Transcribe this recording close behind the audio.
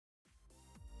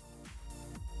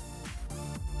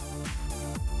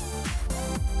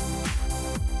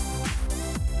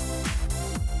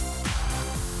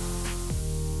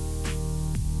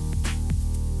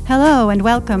Hello and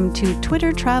welcome to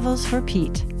Twitter Travels for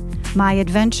Pete, my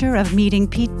adventure of meeting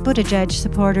Pete Buttigieg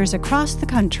supporters across the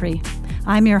country.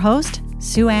 I'm your host,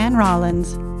 Sue Ann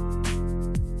Rollins.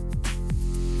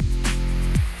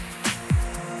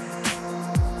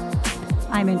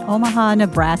 I'm in Omaha,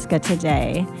 Nebraska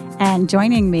today, and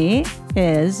joining me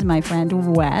is my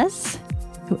friend Wes,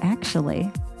 who actually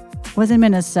was in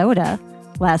Minnesota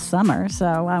last summer,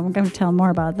 so I'm going to tell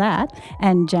more about that,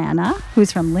 and Jana,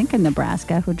 who's from Lincoln,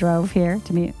 Nebraska, who drove here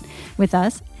to meet with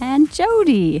us, and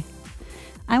Jody.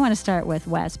 I want to start with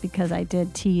Wes because I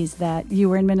did tease that you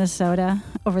were in Minnesota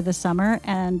over the summer,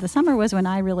 and the summer was when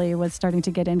I really was starting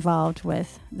to get involved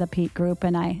with the Pete group,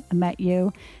 and I met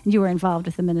you, and you were involved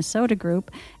with the Minnesota group,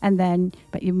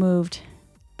 but you moved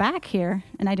back here,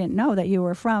 and I didn't know that you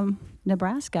were from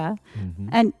Nebraska,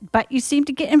 but you seem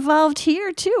to get involved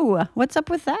here too. What's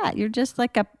up with that? You're just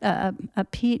like a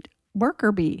Pete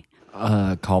worker bee.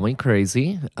 Call me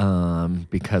crazy,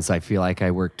 because I feel like I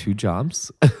work two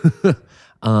jobs.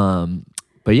 But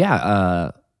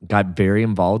yeah, got very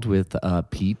involved with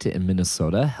Pete in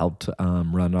Minnesota. Helped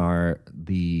run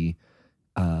the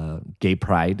Gay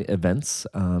Pride events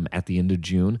at the end of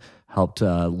June. Helped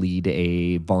lead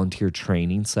a volunteer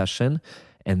training session.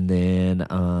 And then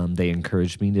they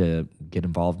encouraged me to get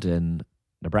involved in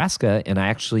Nebraska. And I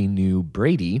actually knew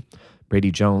Brady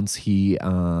Jones. He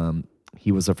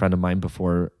was a friend of mine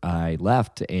before I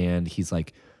left. And he's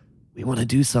like, we want to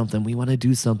do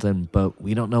something, but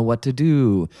we don't know what to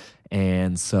do.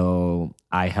 And so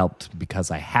I helped, because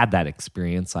I had that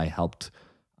experience, I helped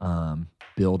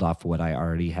build off what I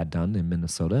already had done in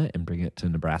Minnesota and bring it to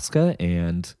Nebraska.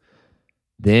 And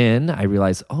then I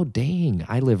realized, oh, dang,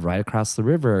 I live right across the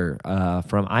river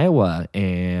from Iowa.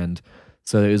 And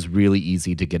so it was really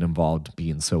easy to get involved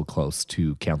being so close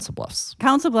to Council Bluffs.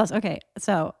 Council Bluffs. Okay.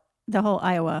 So the whole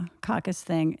Iowa caucus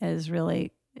thing is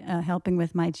really helping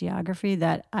with my geography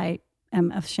that I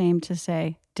am ashamed to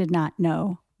say did not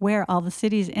know where all the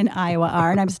cities in Iowa are.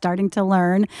 And I'm starting to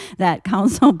learn that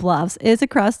Council Bluffs is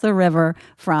across the river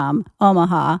from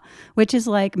Omaha, which is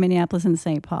like Minneapolis and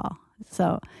St. Paul.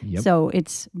 So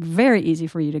it's very easy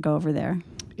for you to go over there.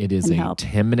 It is a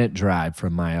 10-minute drive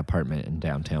from my apartment in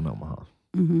downtown Omaha.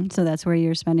 Mm-hmm. So that's where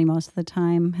you're spending most of the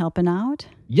time helping out?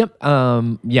 Yep.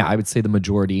 Yeah, I would say the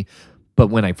majority. But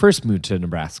when I first moved to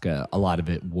Nebraska, a lot of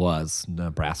it was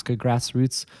Nebraska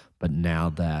grassroots. But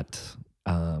now that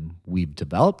we've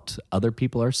developed, other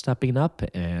people are stepping up,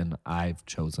 and I've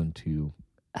chosen to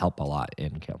help a lot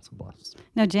in Council Bluffs.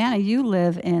 Now, Jana, you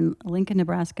live in Lincoln,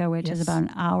 Nebraska, which is about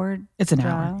an hour. It's an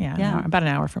hour, yeah. About an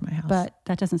hour from my house. But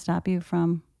that doesn't stop you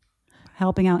from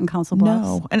helping out in Council Bluffs?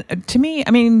 No. And to me,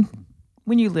 I mean,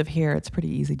 when you live here, it's pretty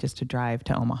easy just to drive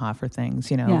to Omaha for things.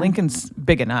 You know, Lincoln's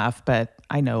big enough, but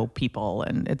I know people,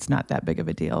 and it's not that big of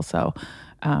a deal. So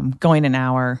going an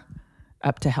hour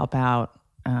up to help out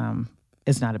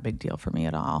is not a big deal for me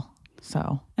at all.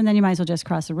 So, and then you might as well just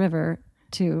cross the river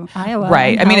to Iowa.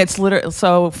 Right. I mean, it's literally,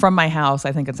 so from my house,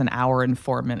 I think it's an hour and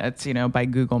 4 minutes, by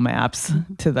Google Maps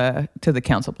to the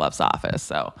Council Bluffs office.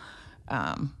 So,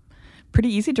 pretty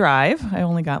easy drive. I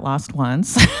only got lost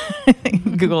once.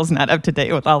 Google's not up to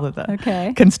date with all of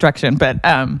the construction, but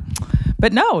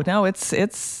no,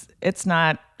 it's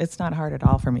not hard at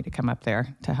all for me to come up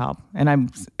there to help, and I'm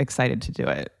excited to do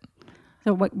it.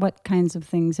 So what kinds of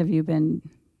things have you been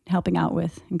helping out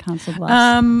with in Council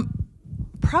Bluffs?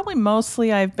 Probably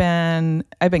mostly I've been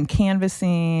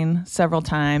canvassing several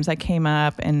times. I came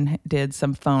up and did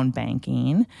some phone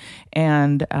banking,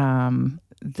 and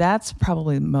that's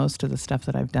probably most of the stuff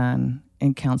that I've done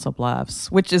in Council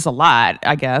Bluffs, which is a lot,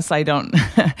 I guess. I don't,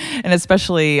 and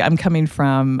especially I'm coming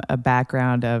from a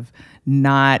background of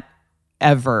not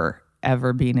ever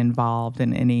being involved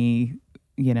in any,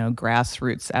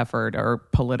 grassroots effort or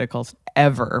political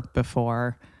ever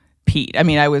before Pete. I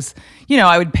mean, I was,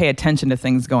 I would pay attention to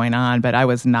things going on, but I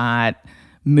was not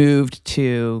moved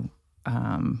to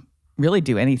really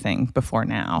do anything before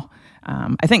now.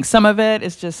 I think some of it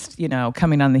is just,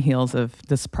 coming on the heels of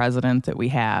this president that we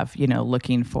have,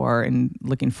 looking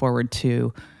forward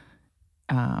to,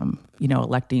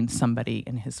 electing somebody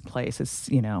in his place is,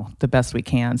 the best we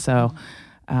can. So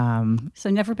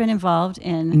never been involved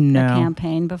in a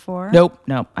campaign before? Nope.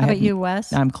 How about you,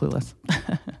 Wes? I'm clueless.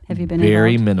 Have you been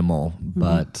very involved? Minimal,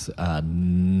 but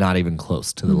not even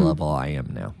close to the level I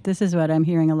am now. This is what I'm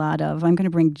hearing a lot of. I'm going to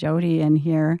bring Jody in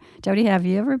here. Jody, have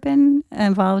you ever been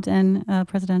involved in a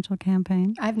presidential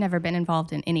campaign? I've never been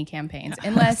involved in any campaigns,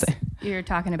 unless You're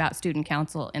talking about student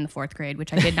council in the 4th grade,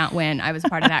 which I did not win. I was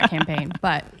part of that campaign.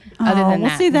 But other than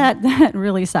that. See, that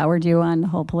really soured you on the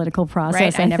whole political process.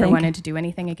 Right. I never think. wanted to do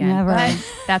anything again. Never. But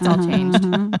that's all changed.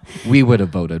 We would have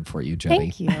voted for you, Jody.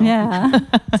 Thank you. Yeah.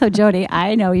 So, Jody,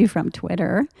 I know you from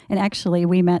Twitter. And actually,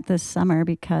 we met this summer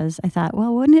because I thought,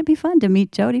 well, wouldn't it be fun to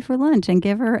meet Jody for lunch and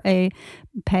give her a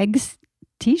Pegs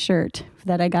t-shirt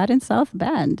that I got in South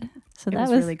Bend. So It that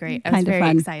was really great. I was kind of very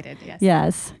fun. excited. Yes.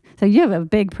 Yes. So you have a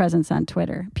big presence on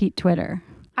Twitter, Pete Twitter.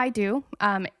 I do.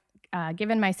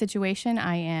 Given my situation,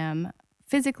 I am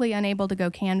physically unable to go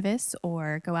canvas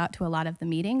or go out to a lot of the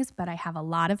meetings, but I have a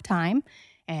lot of time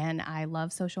and I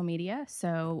love social media.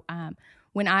 So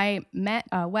when I met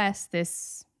Wes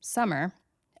this summer,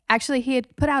 actually he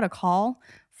had put out a call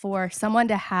for someone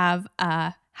to have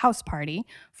a house party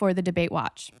for the Debate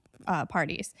Watch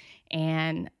parties.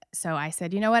 And so I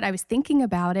said, you know what, I was thinking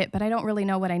about it, but I don't really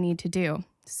know what I need to do.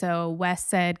 So Wes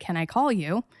said, can I call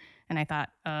you? And I thought,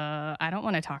 I don't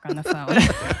want to talk on the phone.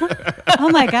 Oh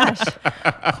my gosh.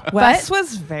 Wes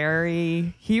was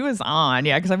he was on.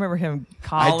 Yeah, because I remember him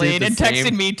calling the and same.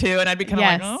 texting me too. And I'd be kind of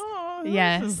Yes. like, oh. this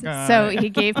Yes. is good. So he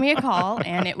gave me a call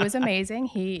and it was amazing.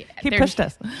 He pushed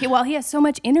us. He has so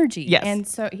much energy. Yes. And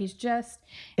so he's just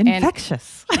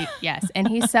Infectious. yes. And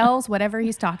he sells whatever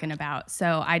he's talking about.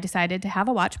 So I decided to have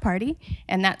a watch party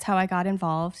and that's how I got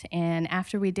involved. And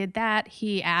after we did that,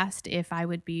 he asked if I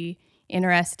would be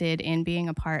interested in being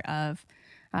a part of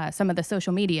some of the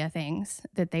social media things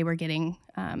that they were getting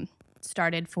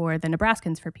started for the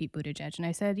Nebraskans for Pete Buttigieg. And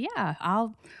I said, yeah,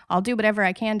 I'll do whatever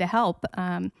I can to help.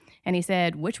 And he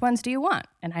said, which ones do you want?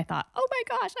 And I thought, oh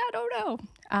my gosh, I don't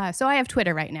know. So I have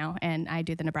Twitter right now, and I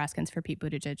do the Nebraskans for Pete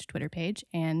Buttigieg Twitter page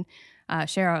and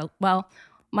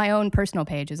my own personal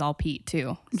page is all Pete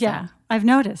too. So. Yeah, I've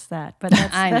noticed that, but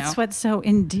that's what's so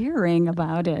endearing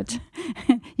about it.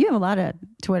 You have a lot of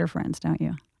Twitter friends, don't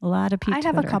you? A lot of Pete. I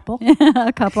have a couple.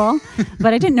 A couple,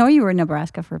 but I didn't know you were in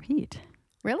Nebraska for Pete.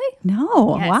 Really?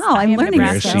 No. Yes, Wow, I I'm am learning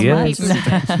Nebraska so There she for much.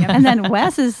 Pete Buttigieg. Yep. And then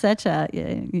Wes is such a,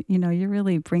 you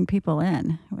really bring people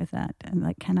in with that. And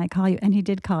like, can I call you? And he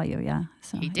did call you, yeah.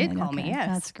 So He did call me, yes.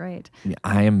 That's great.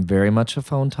 I am very much a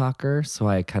phone talker, so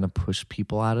I kind of push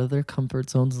people out of their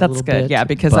comfort zones a That's little good. bit. Yeah,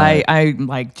 because but- I'm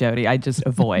like Jody. I just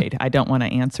avoid. I don't want to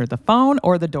answer the phone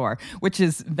or the door, which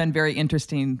has been very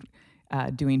interesting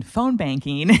doing phone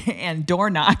banking and door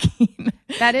knocking.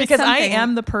 That is because I something-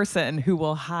 am the person who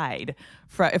will hide.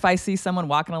 If I see someone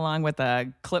walking along with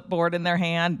a clipboard in their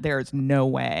hand, there's no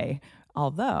way.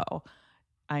 Although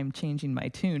I'm changing my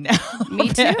tune now. Me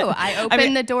too. I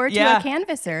opened the door to yeah. a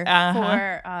canvasser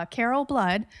for Carol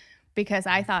Blood because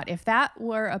I thought if that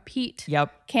were a Pete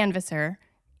Yep. canvasser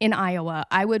in Iowa,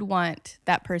 I would want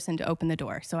that person to open the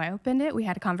door. So I opened it. We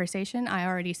had a conversation. I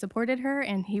already supported her,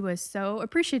 and he was so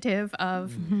appreciative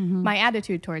of my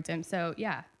attitude towards him. So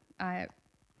yeah,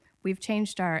 we've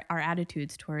changed our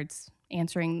attitudes towards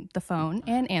answering the phone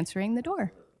and answering the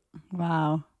door.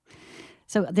 Wow.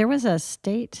 So there was a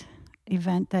state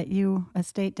event a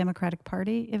state Democratic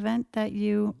Party event that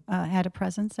you had a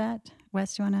presence at.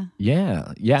 Wes, do you want to?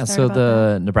 Yeah. Start So about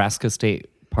the Nebraska State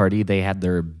Party, they had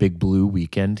their Big Blue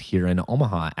weekend here in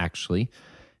Omaha, actually.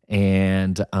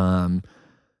 And I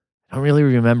don't really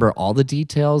remember all the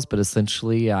details, but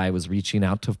essentially I was reaching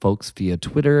out to folks via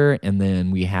Twitter. And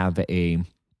then we have a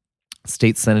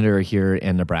state senator here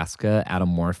in Nebraska, Adam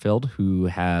Moorfield, who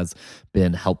has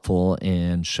been helpful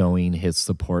in showing his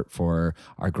support for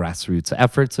our grassroots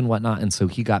efforts and whatnot. And so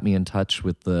he got me in touch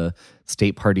with the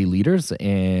state party leaders,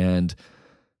 and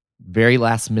very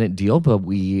last minute deal, but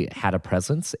we had a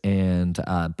presence, and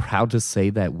proud to say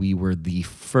that we were the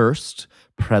first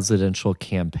presidential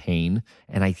campaign,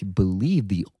 and I believe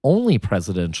the only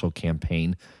presidential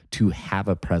campaign to have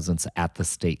a presence at the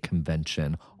state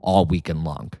convention all weekend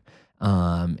long.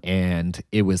 And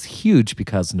it was huge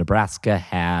because Nebraska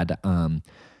had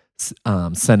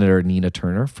Senator Nina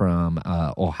Turner from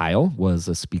Ohio was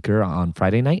a speaker on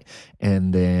Friday night,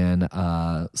 and then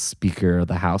Speaker of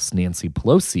the House Nancy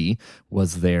Pelosi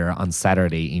was there on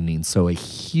Saturday evening. So a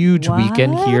huge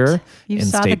weekend What? here You in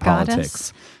saw the state goddess?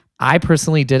 politics. I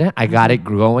personally didn't. I got it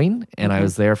going, and I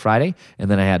was there Friday, and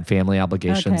then I had family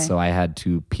obligations, Okay. so I had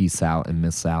to peace out and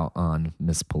miss out on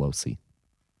Miss Pelosi.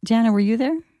 Jana, were you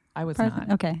there? I was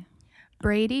not. Okay.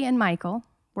 Brady and Michael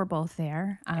were both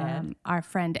there. Ed. Our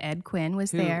friend Ed Quinn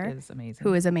was there. Who is amazing.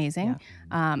 Who is amazing.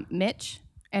 Mitch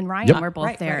and Ryan Yep. were both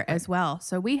Right, there right. as well.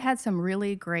 So we had some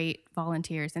really great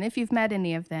volunteers. And if you've met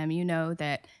any of them, you know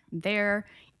that their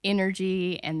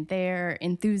energy and their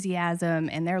enthusiasm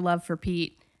and their love for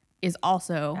Pete is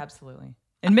also Absolutely.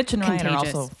 And Mitch and Ryan are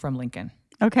Contagious. also from Lincoln.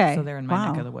 Okay. So they're in my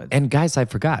neck Wow. of the woods. And guys, I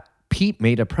forgot. Pete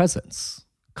made a presence.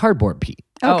 Cardboard Pete.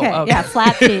 Okay, okay. yeah,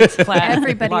 flat Pete.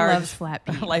 Everybody large, loves Flat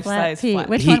Pete. life-size Pete. flat.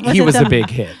 Which He, one was he it? was The, a big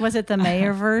hit. Was it the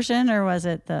mayor version or was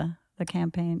it the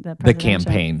campaign? The presidential?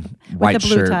 campaign, With white the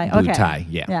blue shirt, tie. blue Okay. tie.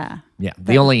 Yeah. Yeah.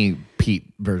 The only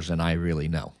Pete version I really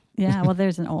know. Yeah. Well,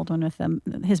 there's an old one with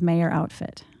his mayor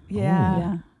outfit. Yeah.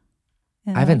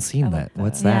 Yeah. I haven't seen that. like that.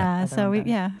 What's that? Yeah, Other so one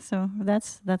better. so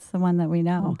that's the one that we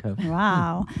know. Okay.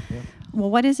 Wow. Well,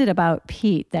 what is it about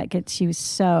Pete that gets you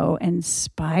so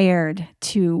inspired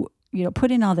to,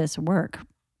 put in all this work?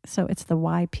 So it's the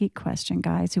why Pete question,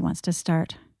 guys. Who wants to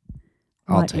start?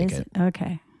 I'll What take is it.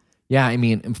 Okay. Yeah, I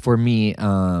mean, for me,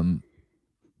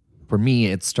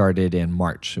 it started in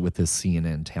March with this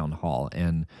CNN town hall,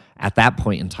 and at that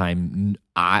point in time,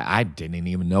 I didn't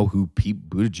even know who Pete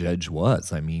Buttigieg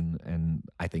was. I mean, and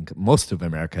I think most of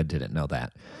America didn't know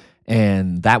that.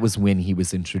 And that was when he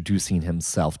was introducing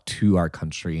himself to our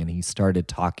country, and he started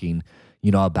talking,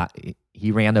 about. He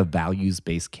ran a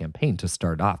values-based campaign to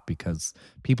start off because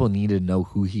people needed to know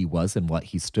who he was and what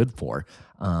he stood for,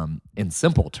 in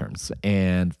simple terms.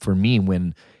 And for me,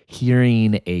 when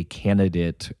hearing a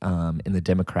candidate in the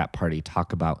Democrat Party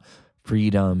talk about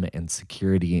freedom and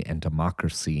security and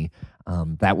democracy,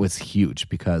 that was huge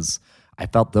because I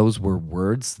felt those were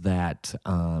words that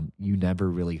you never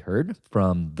really heard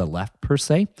from the left per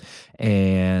se.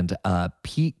 And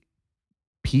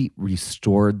Pete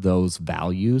restored those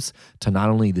values to not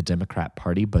only the Democrat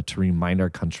Party, but to remind our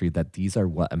country that these are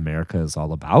what America is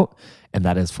all about, and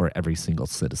that is for every single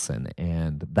citizen.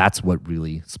 And that's what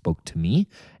really spoke to me.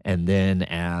 And then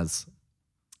as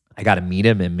I got to meet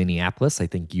him in Minneapolis, I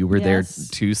think you were there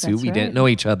too, Sue. That's We right. didn't know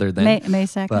each other then. May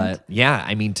 2nd. But yeah,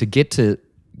 I mean, to get to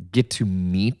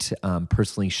meet,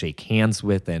 personally shake hands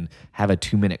with, and have a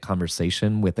 2-minute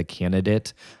conversation with a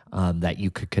candidate that you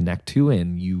could connect to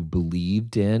and you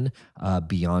believed in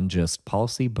beyond just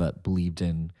policy, but believed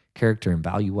in character and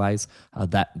value wise,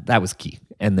 that was key.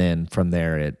 And then from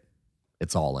there,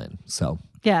 it's all in. So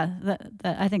Yeah,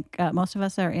 I think most of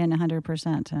us are in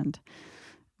 100%. And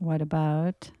what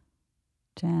about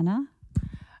Jana?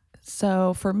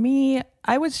 So for me,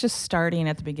 I was just starting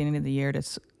at the beginning of the year to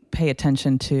pay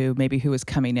attention to maybe who was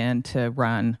coming in to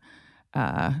run,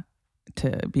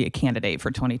 to be a candidate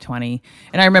for 2020.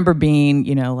 And I remember being,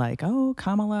 like, oh,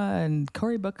 Kamala and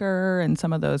Cory Booker and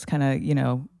some of those kind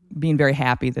of, being very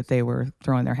happy that they were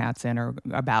throwing their hats in or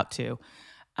about to.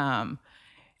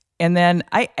 And then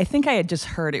I think I had just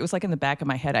heard, it was like in the back of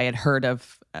my head, I had heard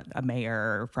of a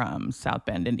mayor from South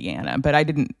Bend, Indiana, but I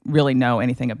didn't really know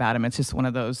anything about him. It's just one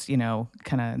of those,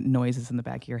 kind of noises in the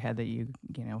back of your head that you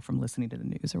from listening to the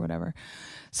news or whatever.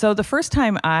 So the first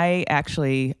time I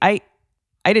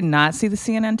did not see the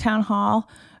CNN town hall,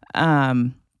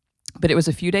 but it was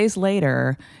a few days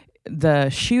later, the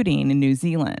shooting in New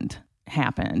Zealand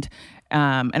happened.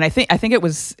 And I think it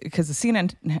was because the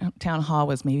CNN town hall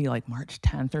was maybe like March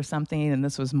 10th or something, and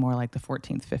this was more like the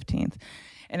 14th, 15th.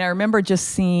 And I remember just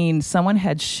seeing someone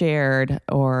had shared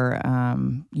or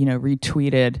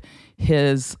retweeted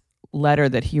his letter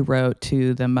that he wrote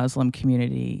to the Muslim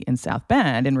community in South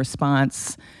Bend in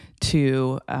response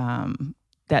to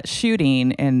that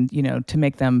shooting, and to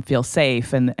make them feel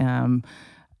safe, and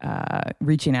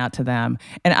reaching out to them.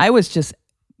 And I was just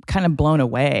kind of blown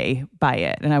away by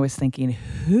it. And I was thinking,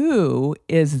 who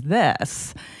is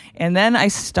this? And then I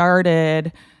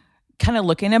started kind of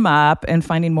looking him up and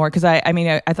finding more, because I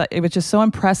thought it was just so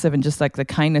impressive, and just like the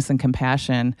kindness and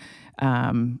compassion,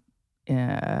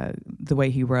 the way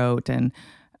he wrote. And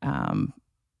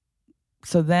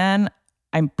so then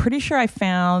I'm pretty sure I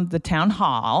found the town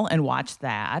hall and watched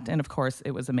that. And of course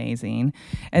it was amazing,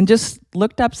 and just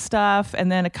looked up stuff. And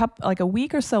then a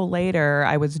week or so later,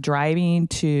 I was driving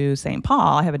to St.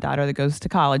 Paul. I have a daughter that goes to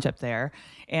college up there.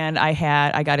 And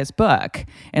I got his book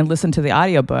and listened to the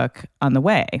audiobook on the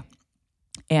way.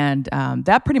 And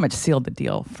that pretty much sealed the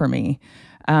deal for me.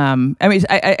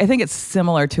 I think it's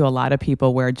similar to a lot of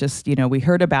people where just, we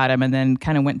heard about him and then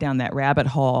kind of went down that rabbit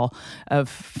hole of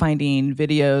finding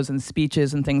videos and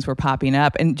speeches and things were popping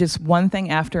up. And just one thing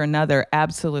after another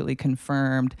absolutely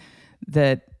confirmed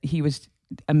that he was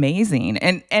amazing.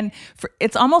 And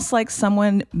it's almost like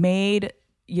someone made,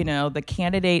 the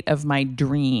candidate of my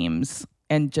dreams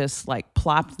and just like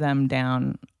plopped them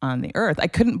down on the earth. I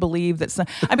couldn't believe that.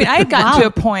 I had gotten to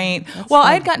a point.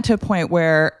 I had gotten to a point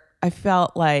where I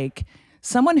felt like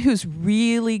someone who's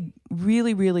really,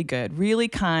 really, really good, really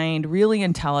kind, really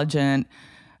intelligent,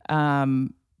 like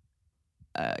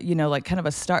kind of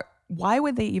a star. Why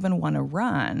would they even want to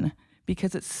run?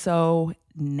 Because it's so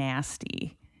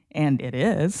nasty. And it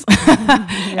is,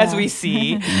 as we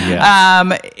see.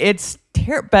 Yes. It's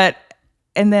terrible.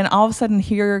 And then all of a sudden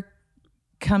here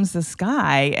comes this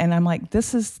guy, and I'm like,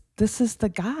 this is the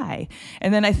guy.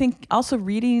 And then I think also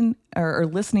reading or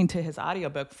listening to his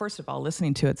audiobook, first of all,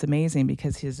 listening to it's amazing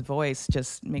because his voice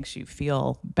just makes you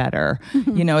feel better.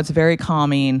 It's very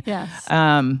calming. Yes.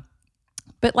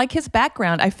 But like his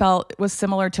background, I felt was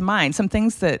similar to mine. Some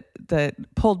things that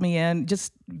pulled me in,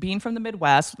 just being from the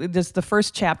Midwest, just the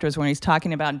first chapters when he's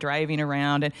talking about driving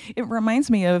around. And it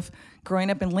reminds me of growing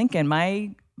up in Lincoln.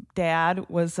 My dad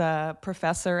was a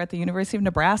professor at the University of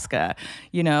Nebraska,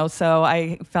 so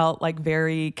I felt like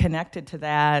very connected to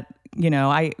that.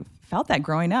 I felt that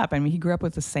growing up. I mean, he grew up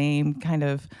with the same kind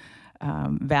of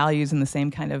values in the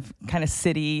same kind of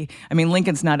city. I mean,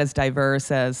 Lincoln's not as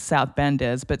diverse as South Bend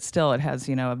is, but still it has,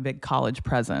 a big college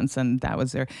presence, and that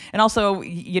was there. And also,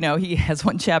 he has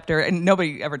one chapter, and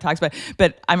nobody ever talks about it,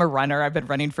 but I'm a runner. I've been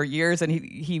running for years,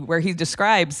 and where he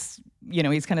describes,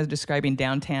 he's kind of describing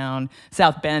downtown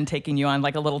South Bend, taking you on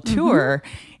like a little tour,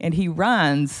 and he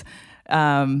runs.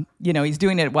 He's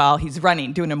doing it while he's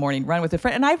doing a morning run with a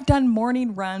friend. And I've done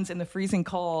morning runs in the freezing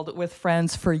cold with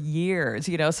friends for years,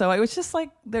 so it was just like,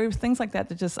 there were things like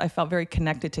that just, I felt very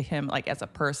connected to him, like as a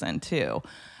person too.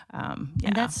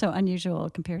 And that's so unusual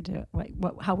compared to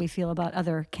how we feel about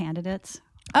other candidates.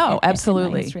 Oh,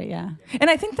 absolutely. History, yeah. And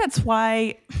I think that's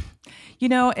why,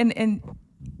 in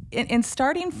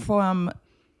starting from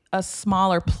a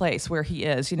smaller place where he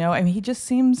is, he just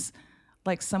seems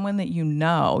like someone that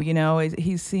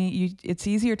it's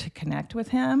easier to connect with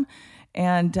him.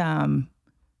 And I've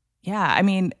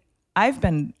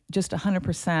been just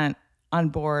 100% on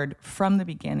board from the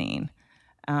beginning.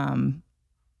 And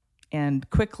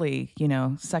quickly,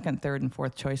 second, third, and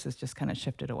fourth choices just kind of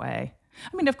shifted away.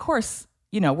 I mean, of course,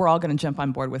 we're all going to jump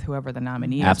on board with whoever the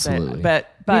nominee is. Absolutely. But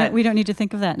we don't need to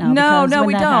think of that now. No,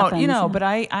 we don't. Happens, But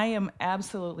I am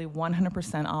absolutely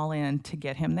 100% all in to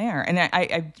get him there. And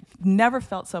I've never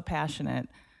felt so passionate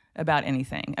about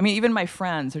anything. I mean, even my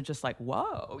friends are just like,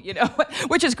 whoa,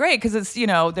 which is great because it's,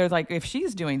 they're like, if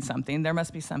she's doing something, there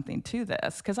must be something to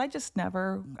this. Because I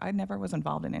never was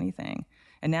involved in anything.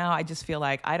 And now I just feel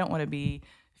like I don't want to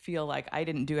feel like I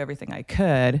didn't do everything I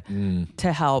could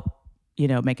to help,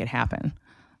 make it happen.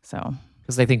 So,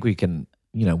 because I think we can,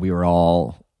 we were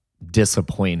all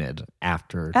disappointed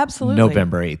after Absolutely.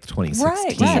 November 8th, 2016.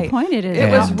 Right. Disappointed.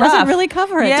 It was rough. Doesn't really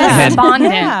cover it. Yeah.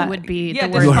 Despondent would be the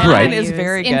word. Despondent Right. is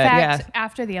very good. In fact, yeah.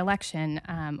 after the election,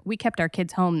 we kept our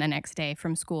kids home the next day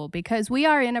from school because we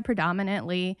are in a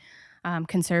predominantly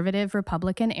conservative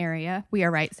Republican area. We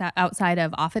are right outside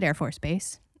of Offutt Air Force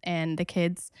Base, and the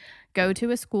kids go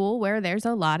to a school where there's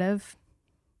a lot of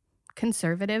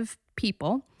conservative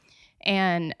people.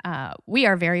 And we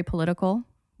are very political.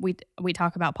 We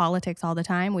talk about politics all the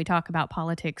time. We talk about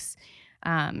politics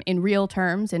in real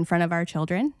terms in front of our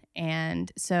children.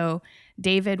 And so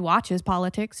David watches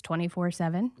politics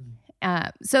 24/7.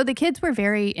 So the kids were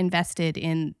very invested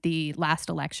in the last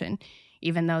election,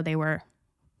 even though they were,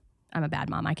 I'm a bad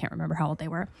mom. I can't remember how old they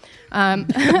were.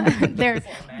 They're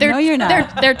No, you're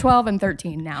not. They're 12 and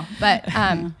 13 now. But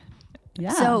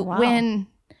Yeah. so wow. when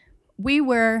we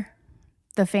were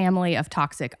the family of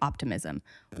toxic optimism,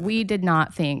 we did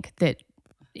not think that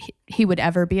he would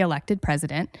ever be elected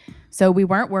president. So we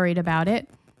weren't worried about it.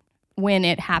 When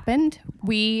it happened,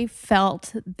 we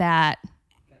felt that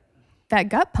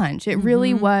gut punch. It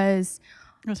really was,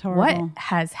 It was horrible. what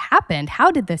has happened? How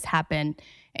did this happen?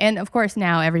 And of course,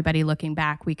 now everybody looking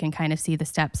back, we can kind of see the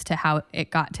steps to how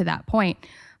it got to that point.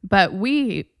 But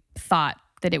we thought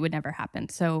that it would never happen.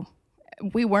 So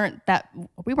we weren't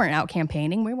out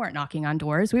campaigning. We weren't knocking on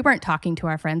doors. We weren't talking to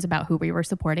our friends about who we were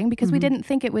supporting because we didn't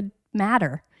think it would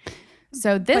matter.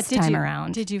 So this time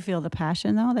around, Did you feel the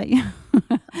passion though that you?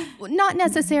 not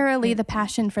necessarily the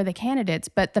passion for the candidates,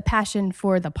 but the passion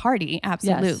for the party.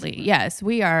 Absolutely. Yes,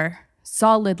 we are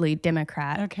solidly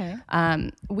Democrat. Okay.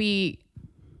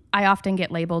 I often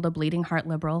get labeled a bleeding heart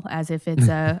liberal as if it's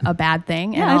a bad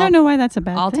thing. Yeah, I don't know why that's a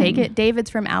bad I'll thing. take it.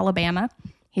 David's from Alabama.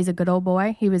 He's a good old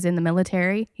boy. He was in the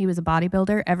military. He was a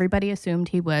bodybuilder. Everybody assumed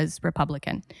he was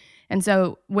Republican. And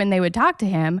so when they would talk to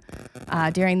him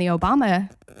during the Obama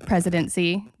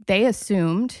presidency, they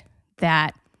assumed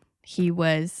that he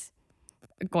was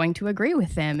going to agree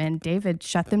with them. And David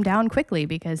shut them down quickly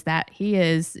because he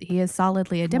is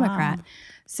solidly a Democrat. Wow.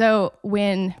 So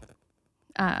when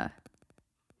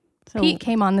Pete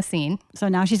came on the scene, So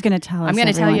now she's going to tell us. I'm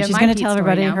gonna tell everyone. you She's my going to Pete tell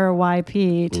story everybody now. her why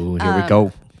Pete. Ooh, here we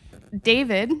go.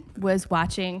 David was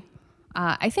watching,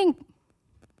 I think,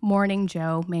 Morning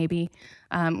Joe, maybe,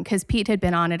 because Pete had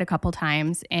been on it a couple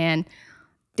times. And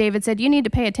David said, you need to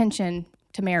pay attention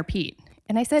to Mayor Pete.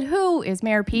 And I said, who is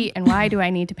Mayor Pete and why do I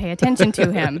need to pay attention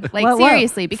to him? Like, Well,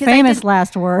 seriously, because famous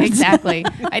last words. Exactly.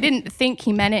 I didn't think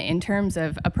he meant it in terms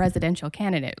of a presidential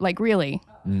candidate. Like, really.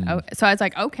 So I was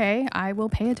like, okay, I will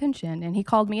pay attention. And he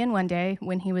called me in one day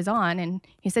when he was on and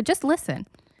he said, just listen.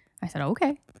 I said,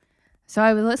 okay. So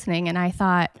I was listening and I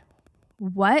thought,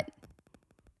 what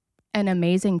an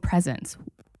amazing presence.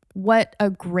 What a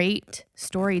great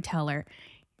storyteller.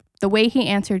 The way he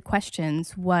answered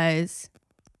questions was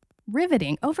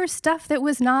riveting over stuff that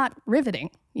was not riveting.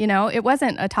 You know, it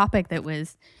wasn't a topic that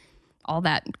was all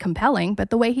that compelling, but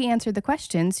the way he answered the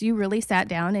questions, you really sat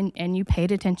down and you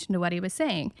paid attention to what he was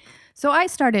saying. So I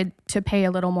started to pay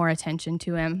a little more attention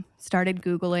to him, started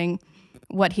Googling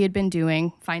what he had been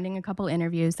doing, finding a couple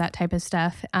interviews, that type of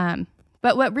stuff.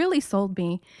 But what really sold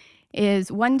me is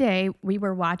one day we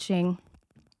were watching,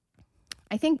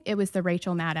 I think it was the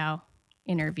Rachel Maddow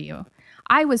interview.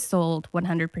 I was sold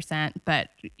 100%, but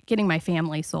getting my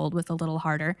family sold was a little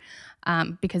harder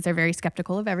because they're very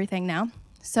skeptical of everything now.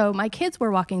 So my kids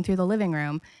were walking through the living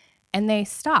room and they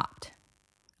stopped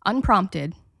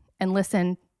unprompted and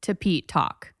listened to Pete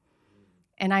talk.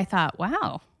 And I thought,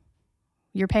 wow,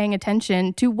 you're paying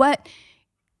attention to what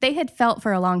they had felt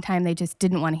for a long time. They just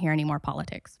didn't want to hear any more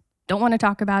politics. Don't want to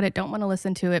talk about it. Don't want to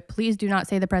listen to it. Please do not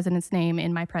say the president's name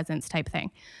in my presence type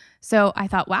thing. So I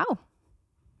thought, wow,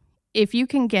 if you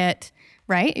can get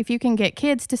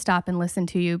kids to stop and listen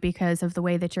to you because of the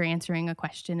way that you're answering a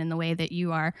question and the way that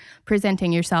you are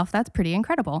presenting yourself, that's pretty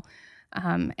incredible.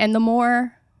 And the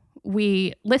more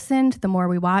we listened, the more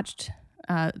we watched,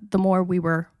 the more we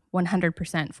were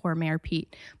 100% for Mayor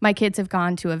Pete. My kids have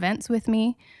gone to events with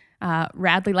me.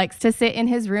 Radley likes to sit in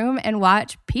his room and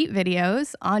watch Pete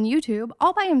videos on YouTube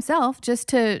all by himself just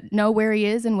to know where he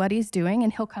is and what he's doing.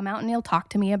 And he'll come out and he'll talk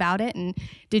to me about it. And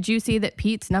did you see that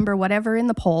Pete's number whatever in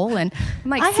the poll? And I'm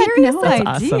like, I seriously? had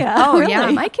no idea. Oh, Really? yeah.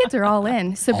 My kids are all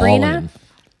in. Sabrina,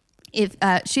 All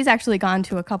in. she's actually gone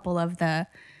to a couple of the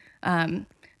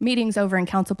meetings over in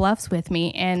Council Bluffs with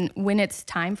me. And when it's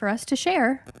time for us to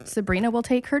share, Sabrina will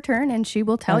take her turn and she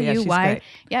will tell you she's why. great.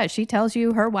 Yeah, she tells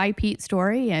you her why Pete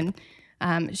story. And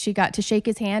she got to shake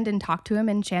his hand and talk to him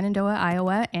in Shenandoah,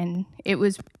 Iowa. And it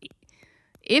was,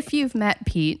 if you've met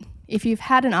Pete, if you've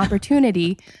had an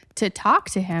opportunity to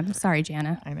talk to him, sorry,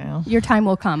 Jana. I know. Your time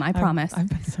will come, I promise. I've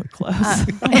been so close.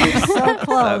 So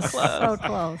close. So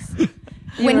close.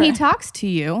 When he talks to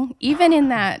you, even in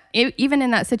that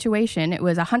situation, it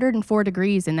was 104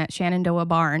 degrees in that Shenandoah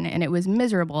barn and it was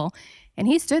miserable. And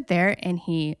he stood there and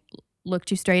he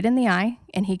looked you straight in the eye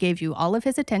and he gave you all of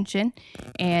his attention.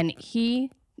 And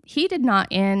he did not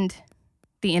end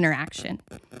the interaction.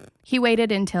 He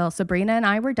waited until Sabrina and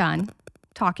I were done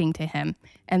talking to him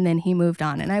and then he moved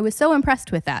on. And I was so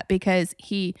impressed with that because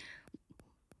he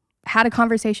had a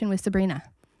conversation with Sabrina.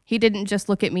 He didn't just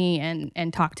look at me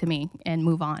and talk to me and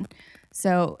move on.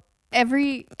 So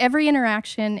every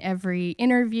interaction, every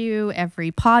interview,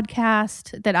 every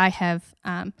podcast that I have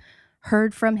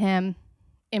heard from him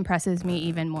impresses me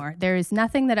even more. There is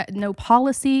nothing no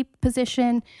policy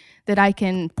position that I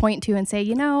can point to and say,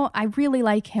 you know, I really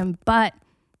like him, but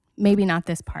maybe not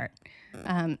this part.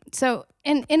 So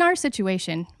in our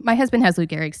situation, my husband has Lou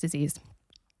Gehrig's disease,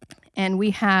 and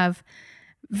we have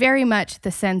very much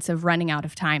the sense of running out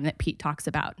of time that Pete talks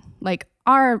about. Like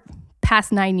our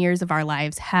past 9 years of our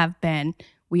lives have been,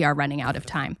 we are running out of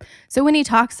time. So when he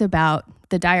talks about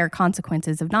the dire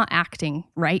consequences of not acting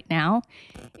right now,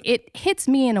 it hits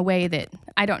me in a way that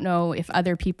I don't know if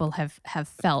other people have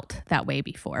felt that way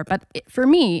before. But for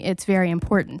me, it's very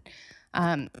important.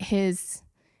 His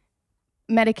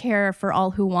Medicare for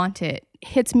all who want it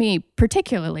hits me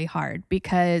particularly hard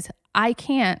because I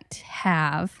can't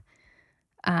have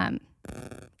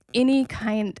any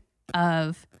kind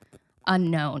of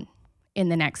unknown in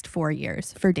the next 4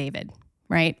 years for David,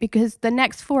 right? Because the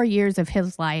next 4 years of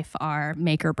his life are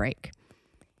make or break.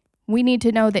 We need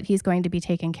to know that he's going to be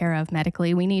taken care of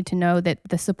medically. We need to know that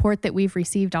the support that we've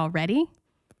received already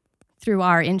through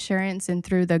our insurance and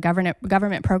through the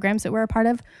government programs that we're a part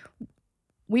of,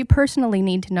 we personally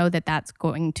need to know that that's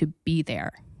going to be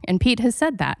there. And Pete has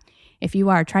said that. If you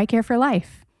are TRICARE for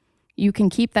Life, you can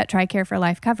keep that TRICARE for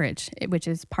Life coverage, which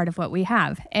is part of what we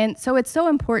have. And so it's so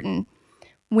important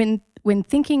when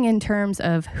thinking in terms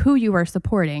of who you are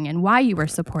supporting and why you are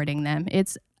supporting them,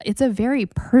 it's a very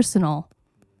personal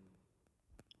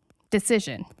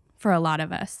decision for a lot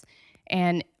of us.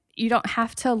 And you don't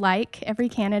have to like every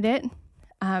candidate,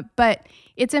 but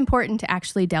it's important to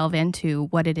actually delve into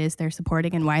what it is they're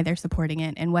supporting and why they're supporting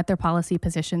it and what their policy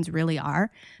positions really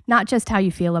are, not just how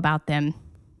you feel about them,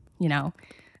 you know,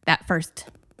 that first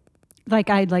like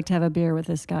I'd like to have a beer with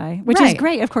this guy, which is Right.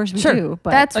 great. Of course we Sure. do.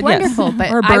 But That's yes. wonderful,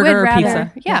 but Or a I would burger or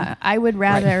rather, pizza. I would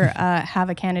rather have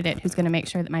a candidate who's going to make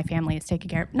sure that my family is taken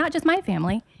care of. Not just my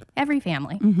family, every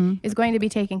family is going to be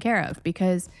taken care of,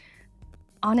 because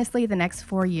honestly, the next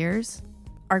 4 years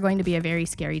are going to be a very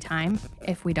scary time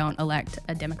if we don't elect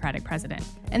a Democratic president.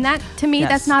 And that, to me, Yes.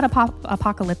 that's not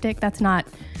apocalyptic. That's not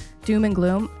doom and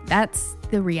gloom. That's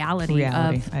the reality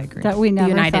of. I agree. that we never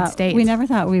United thought, States. We never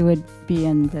thought we would be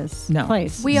in this No.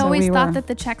 place. We So always were thought that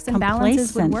the checks and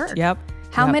balances would complacent. work. Yep.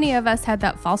 How Yep. many of us had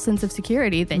that false sense of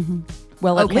security that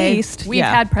Well, at least we've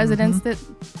had presidents that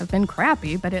have been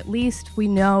crappy, but at least we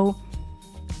know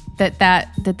that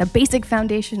the basic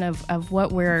foundation of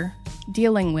what we're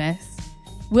dealing with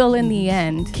will in the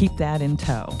end keep that in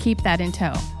tow. keep that in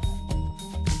tow.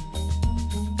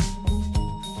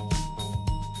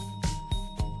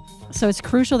 So it's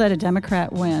crucial that a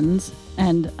Democrat wins,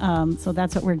 and so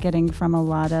that's what we're getting from a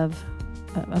lot of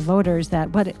voters.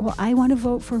 Well, I want to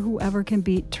vote for whoever can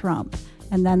beat Trump,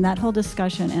 and then that whole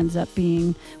discussion ends up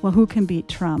being, well, who can beat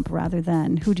Trump, rather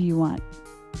than who do you want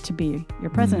to be your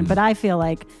president. But I feel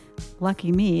like,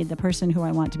 lucky me, the person who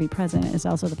I want to be president is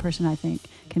also the person I think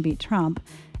can beat Trump,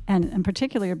 and in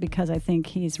particular because I think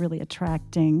he's really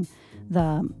attracting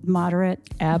the moderate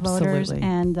voters Absolutely.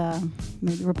 and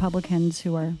maybe Republicans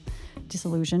who are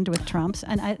disillusioned with Trump's.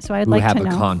 And so I'd Who like have to a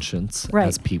know, conscience, Right.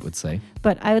 as Pete would say.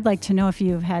 but I would like to know if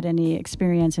you've had any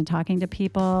experience in talking to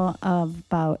people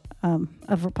about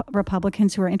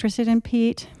Republicans who are interested in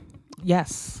Pete.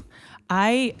 Yes.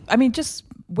 I mean, just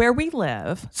where we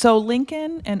live. So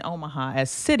Lincoln and Omaha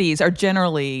as cities are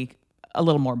generally a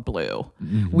little more blue.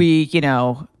 We,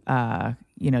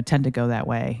 tend to go that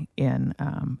way in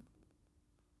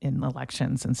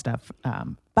elections and stuff.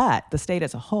 But the state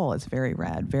as a whole is very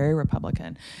red, very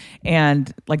Republican.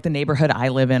 And like the neighborhood I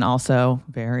live in also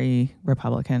very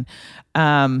Republican.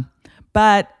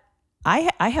 But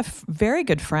I have very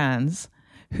good friends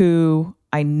who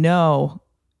I know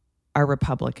are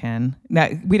Republican. Now,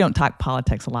 we don't talk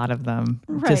politics. A lot of them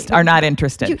just Right. are not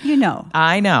interested. You know.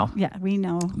 I know. Yeah, we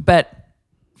know. But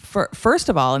first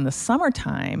of all, in the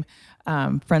summertime,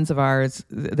 friends of ours,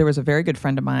 there was a very good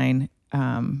friend of mine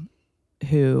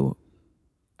who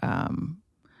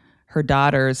her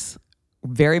daughter's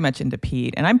very much into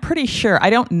Pete. And I'm pretty sure, I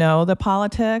don't know the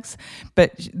politics,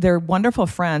 but they're wonderful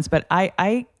friends. But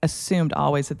I assumed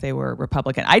always that they were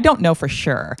Republican. I don't know for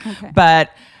sure. Okay.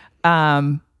 But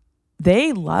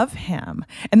they love him.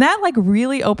 And that like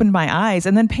really opened my eyes.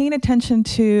 And then paying attention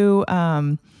to,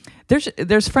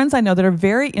 there's friends I know that are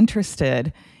very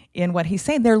interested in what he's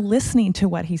saying. They're listening to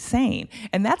what he's saying.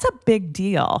 And that's a big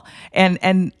deal.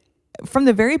 And from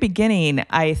the very beginning,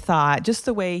 I thought just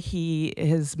the way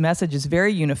his message is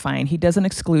very unifying. He doesn't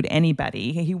exclude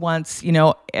anybody. He wants,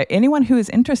 anyone who is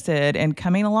interested in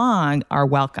coming along are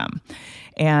welcome.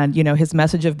 And, his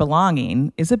message of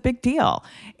belonging is a big deal.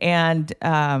 And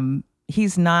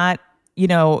he's not,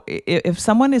 if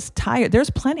someone is tired, there's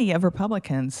plenty of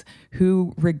Republicans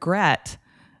who regret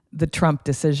the Trump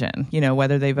decision,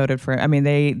 whether they voted for,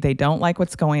 they don't like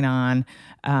what's going on.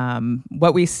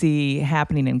 What we see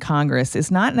happening in Congress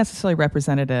is not necessarily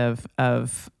representative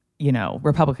of,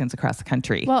 Republicans across the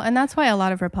country. Well, and that's why a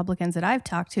lot of Republicans that I've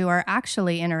talked to are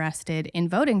actually interested in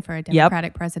voting for a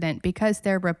Democratic president, because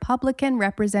their Republican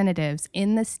representatives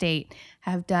in the state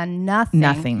have done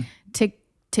nothing.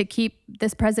 To keep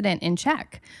this president in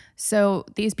check. So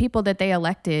these people that they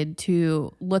elected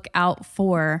to look out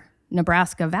for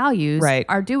Nebraska values Right.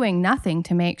 are doing nothing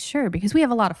to make sure, because we have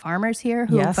a lot of farmers here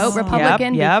who Yes. vote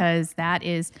Republican Yep. because that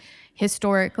is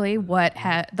historically what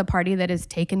the party that has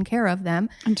taken care of them.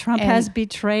 And Trump has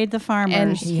betrayed the farmers.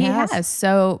 And he has.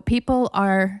 So people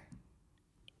are,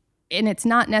 and it's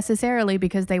not necessarily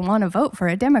because they want to vote for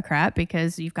a Democrat,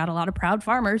 because you've got a lot of proud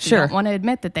farmers who Sure. don't want to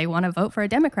admit that they want to vote for a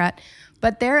Democrat,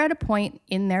 but they're at a point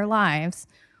in their lives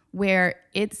where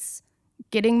it's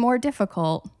getting more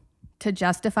difficult to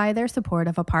justify their support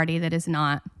of a party that is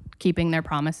not keeping their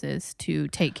promises to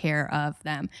take care of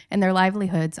them. And their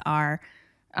livelihoods are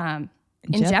in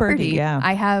jeopardy. Yeah.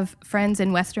 I have friends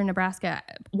in Western Nebraska,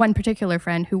 one particular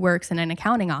friend who works in an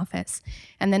accounting office,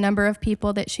 and the number of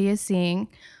people that she is seeing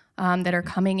that are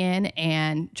coming in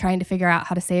and trying to figure out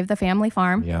how to save the family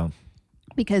farm, Yeah.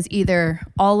 because either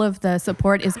all of the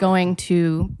support is going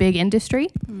to big industry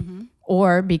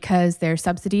or because their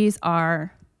subsidies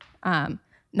are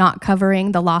not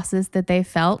covering the losses that they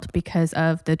felt because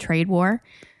of the trade war.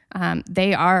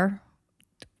 They are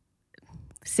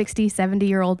 60,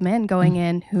 70-year-old men going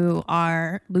in who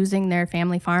are losing their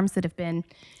family farms that have been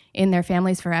in their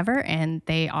families forever, and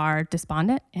they are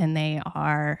despondent, and they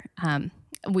are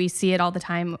We see it all the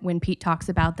time when Pete talks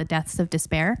about the deaths of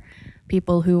despair,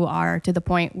 people who are to the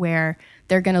point where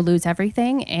they're going to lose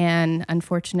everything. And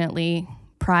unfortunately,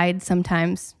 pride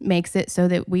sometimes makes it so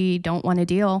that we don't want to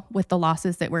deal with the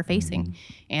losses that we're facing.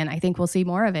 And I think we'll see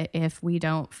more of it if we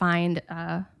don't find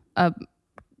a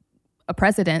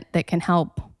president that can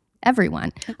help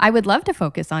everyone. I would love to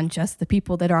focus on just the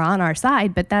people that are on our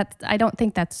side, but I don't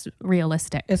think that's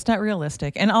realistic. It's not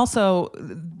realistic. And also,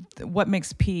 what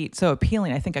makes Pete so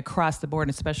appealing, I think, across the board,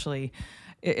 especially,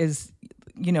 is,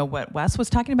 what Wes was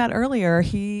talking about earlier.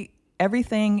 The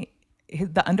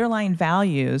underlying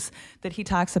values that he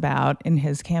talks about in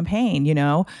his campaign,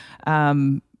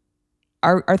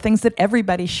 are things that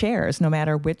everybody shares, no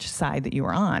matter which side that you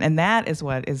are on. And that is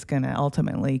what is going to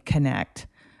ultimately connect,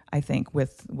 I think,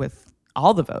 with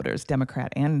all the voters,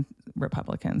 Democrat and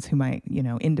Republicans, who might,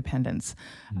 independents.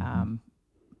 And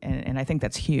I think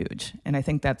that's huge. And I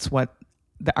think that's what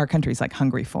our country's like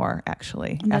hungry for,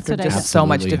 actually, And that's after what I just got. so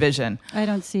much Absolutely. division. I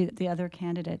don't see the other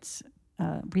candidates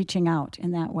reaching out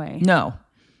in that way. No.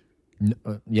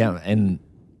 Yeah, and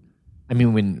I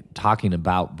mean, when talking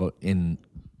about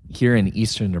here in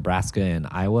eastern Nebraska and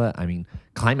Iowa, I mean,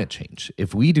 climate change.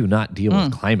 If we do not deal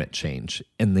with climate change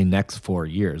in the next 4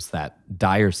 years, that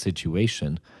dire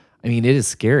situation, I mean, it is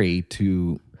scary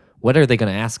what are they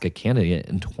going to ask a candidate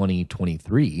in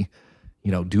 2023?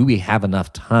 Do we have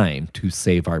enough time to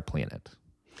save our planet?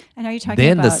 And are you talking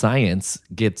Then about the science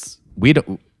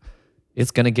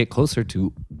it's going to get closer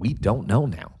to, we don't know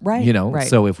now. Right, right.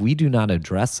 So if we do not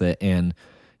address it, and,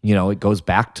 it goes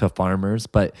back to farmers,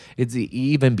 but it's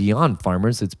even beyond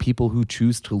farmers. It's people who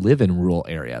choose to live in rural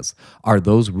areas. Are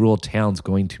those rural towns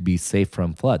going to be safe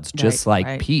from floods? Just like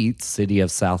right. Pete's city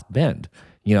of South Bend,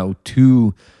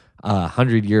 2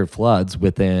 100-year floods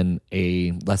within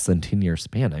a less than 10-year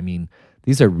span. I mean,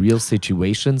 these are real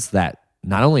situations that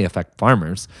not only affect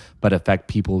farmers, but affect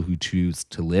people who choose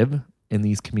to live in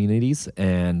these communities.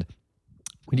 And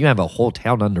when you have a whole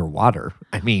town underwater,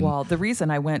 I mean, Well, the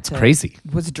reason I crazy.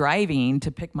 was driving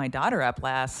to pick my daughter up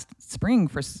last spring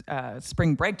for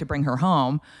spring break to bring her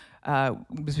home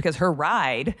was because her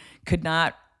ride could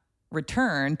not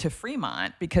return to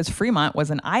Fremont because Fremont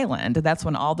was an island. That's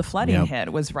when all the flooding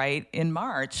hit, was right in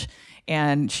March,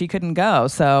 and she couldn't go.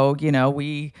 So,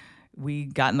 we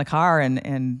got in the car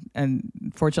and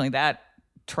fortunately that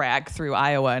track through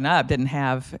Iowa and up didn't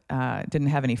have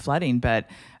any flooding, but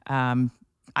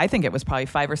I think it was probably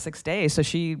 5 or 6 days. So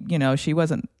she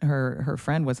wasn't, her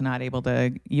friend was not able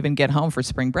to even get home for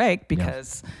spring break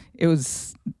because it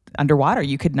was underwater.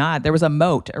 You could not. There was a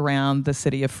moat around the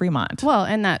city of Fremont. Well,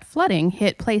 and that flooding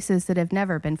hit places that have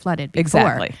never been flooded before.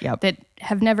 Exactly, yep. That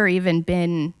have never even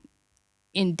been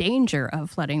in danger of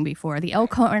flooding before. The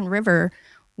Elkhorn River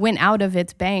went out of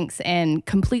its banks and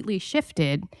completely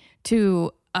shifted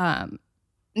to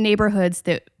neighborhoods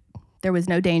that there was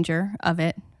no danger of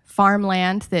it.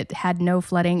 Farmland that had no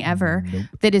flooding ever,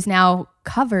 that is now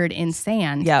covered in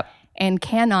sand. Yep. And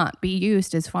cannot be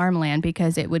used as farmland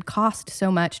because it would cost so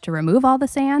much to remove all the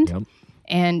sand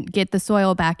and get the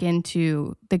soil back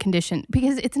into the condition.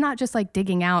 Because it's not just like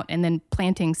digging out and then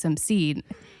planting some seed.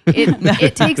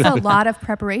 It takes a lot of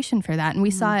preparation for that. And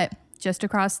we saw it just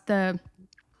across the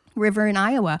river in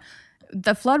Iowa.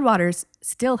 The floodwaters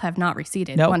still have not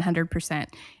receded 100%.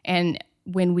 And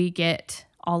when we get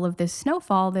all of this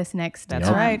snowfall this next That's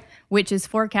right. which is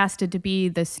forecasted to be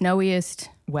the snowiest,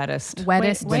 Wettest.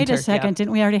 wettest Wait a second.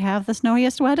 Didn't we already have the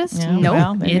snowiest, wettest? Yeah. Nope,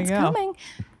 Well, there you it's go. coming.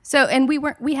 So, and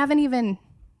we haven't even,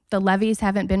 the levees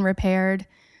haven't been repaired.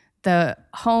 The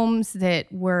homes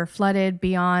that were flooded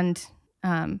beyond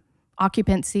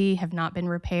occupancy have not been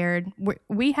repaired.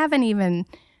 We haven't even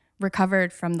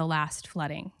recovered from the last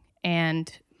flooding.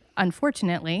 And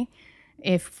unfortunately,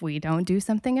 if we don't do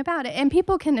something about it, and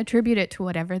people can attribute it to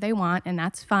whatever they want, and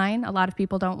that's fine. A lot of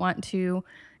people don't want to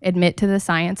admit to the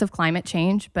science of climate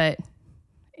change, but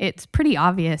it's pretty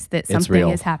obvious that something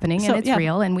real. is happening So, and it's yeah.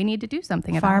 real, and we need to do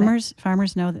something about it.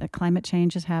 Farmers know that climate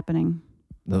change is happening.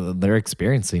 They're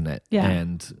experiencing it. Yeah.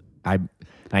 And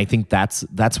I think that's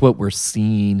what we're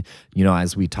seeing,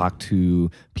 as we talk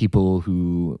to people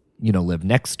who, live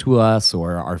next to us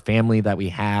or our family that we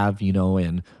have,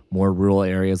 in more rural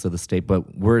areas of the state.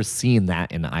 But we're seeing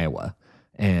that in Iowa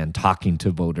and talking to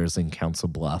voters in Council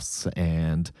Bluffs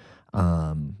and,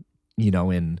 and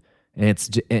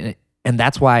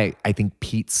that's why I think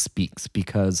Pete speaks,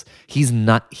 because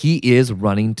he is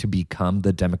running to become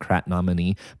the Democrat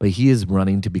nominee, but he is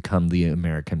running to become the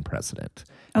American president.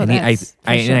 Oh, And that's for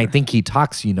and I sure. think he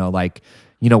talks,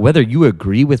 whether you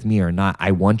agree with me or not,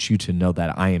 I want you to know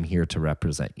that I am here to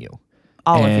represent you.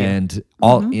 All of you. And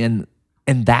all in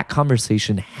And that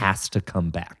conversation has to come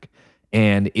back.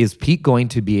 And is Pete going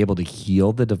to be able to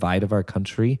heal the divide of our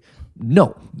country?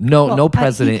 No, no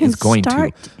president is going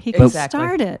to. He can Exactly.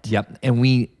 start it. Yep. And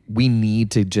we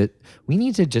need to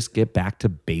just get back to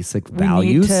basic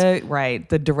values.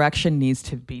 The direction needs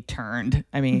to be turned.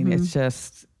 I mean,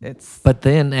 it's But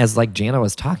then, as like Jana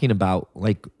was talking about,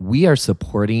 like we are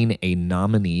supporting a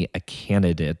nominee, a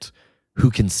candidate who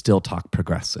can still talk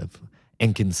progressive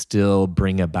and can still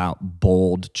bring about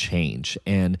bold change.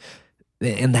 And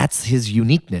that's his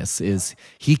uniqueness, is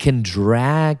he can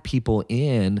drag people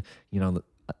in,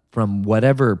 from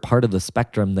whatever part of the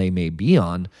spectrum they may be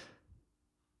on,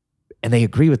 and they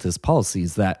agree with his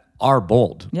policies that are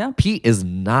bold. Yeah. Pete is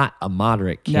not a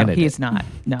moderate candidate. No, he's not.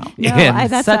 No. And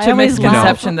that's Such I a always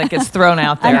misconception that gets thrown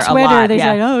out there on a Twitter, lot. they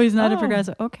Yeah. say, "Oh, he's not a Oh.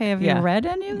 progressive." Okay, have Yeah. you read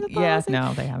any of the policies? Yeah,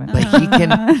 no, they haven't.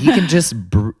 But he can just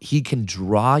he can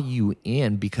draw you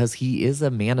in because he is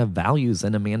a man of values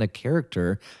and a man of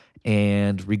character.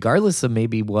 And regardless of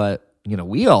maybe what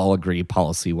we all agree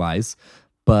policy wise,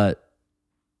 but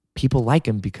people like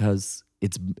him because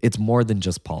it's more than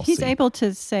just policy. He's able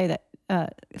to say that,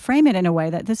 frame it in a way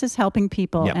that this is helping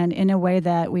people, Yep. and in a way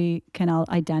that we can all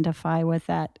identify with,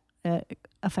 that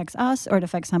affects us, or it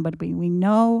affects somebody we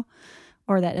know,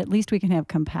 or that at least we can have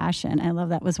compassion. I love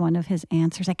that was one of his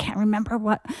answers. I can't remember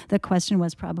what the question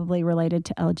was, probably related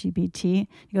to LGBT.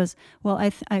 He goes, well,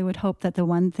 I would hope that the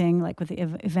one thing, like with the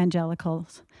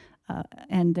evangelicals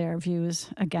and their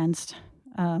views against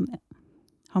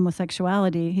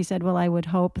homosexuality, he said, well, I would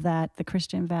hope that the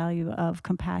Christian value of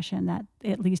compassion, that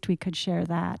at least we could share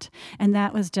that. And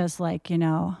that was just like,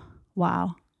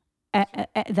 wow.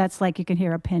 That's like you can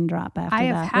hear a pin drop after I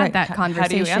have that. had Right. that How do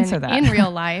conversation you answer that? in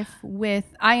real life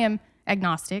I am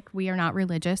agnostic. We are not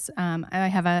religious. I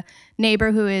have a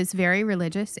neighbor who is very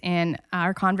religious, and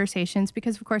our conversations,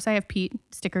 because of course I have Pete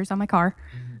stickers on my car.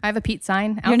 I have a Pete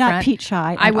sign out You're not front. Pete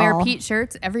shy I at wear all. Pete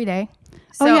shirts every day.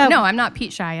 So Oh, yeah. no, I'm not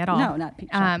Pete shy at all. No, not Pete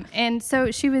shy. And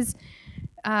so she was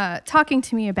talking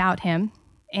to me about him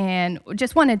and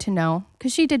just wanted to know,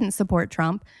 because she didn't support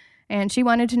Trump, and she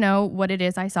wanted to know what it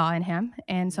is I saw in him.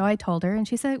 And so I told her, and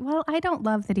she said, well, I don't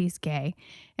love that he's gay.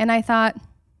 And I thought,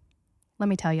 let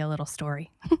me tell you a little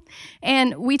story.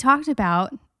 And we talked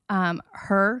about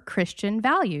her Christian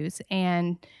values.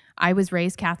 And I was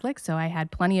raised Catholic, so I had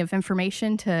plenty of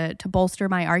information to bolster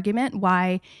my argument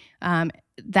why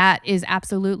that is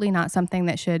absolutely not something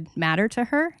that should matter to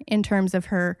her in terms of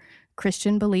her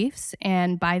Christian beliefs.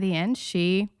 And by the end,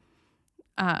 she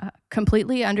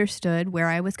completely understood where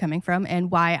I was coming from and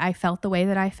why I felt the way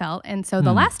that I felt. And so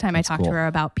the last time I talked to cool. her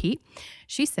about Pete,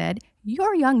 she said,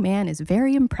 your young man is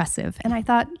very impressive. And I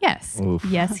thought, yes,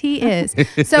 yes, he is.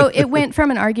 So it went from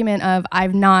an argument of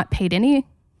I've not paid any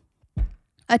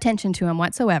attention to him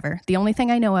whatsoever. The only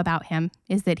thing I know about him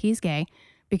is that he's gay,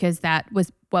 because that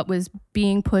was what was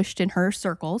being pushed in her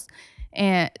circles,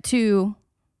 and to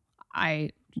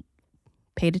I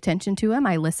paid attention to him,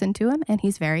 I listened to him, and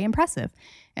he's very impressive.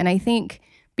 And I think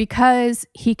because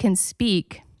he can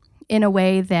speak in a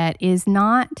way that is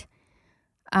not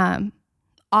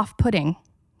off-putting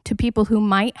to people who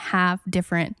might have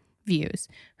different views,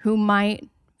 who might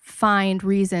find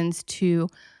reasons to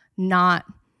not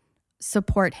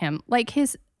support him. Like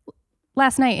his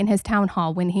last night in his town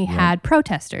hall when he had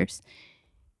protesters,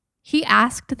 he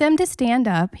asked them to stand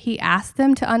up. He asked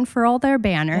them to unfurl their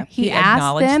banner. Yep. He He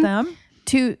acknowledged asked them.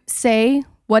 to say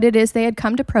what it is they had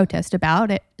come to protest about,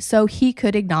 it so he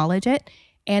could acknowledge it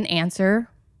and answer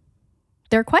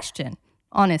their question,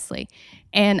 honestly.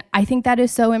 And I think that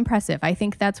is so impressive. I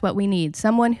think that's what we need.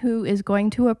 Someone who is going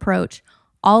to approach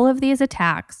all of these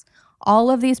attacks, all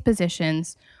of these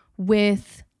positions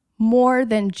with more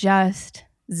than just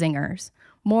zingers,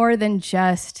 more than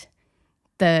just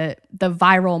the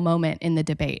viral moment in the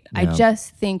debate. I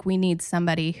just think we need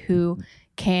somebody who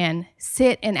can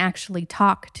sit and actually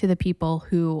talk to the people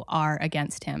who are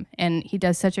against him. And he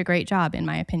does such a great job, in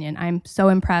my opinion. I'm so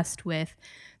impressed with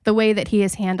the way that he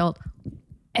has handled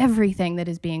everything that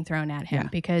is being thrown at him. Yeah.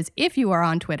 Because if you are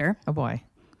on Twitter, Oh boy.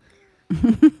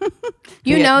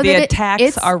 you know the that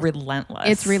attacks are relentless.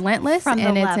 it's relentless From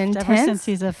and the it's left, intense. ever since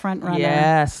he's a front runner.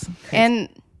 Yes. And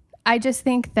I just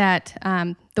think that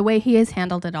the way he has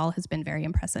handled it all has been very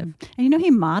impressive. And he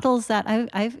models that.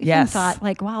 I've even Yes. thought,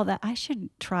 like, wow, that I should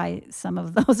try some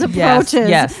of those Yes, approaches.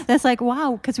 yes. That's like,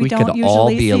 wow, because we We don't could usually all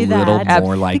be a see little that.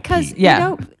 more like because Pete.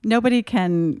 Yeah. nobody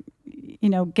can,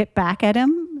 get back at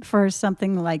him for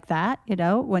something like that.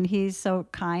 When he's so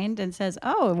kind and says,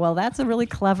 "Oh, well, that's a really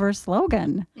clever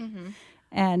slogan,"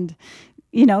 and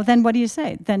then what do you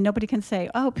say? Then nobody can say,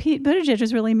 oh, Pete Buttigieg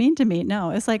was really mean to me.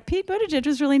 No, it's like, Pete Buttigieg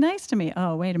was really nice to me.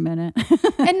 Oh, wait a minute.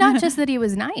 And not just that he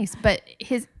was nice, but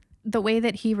the way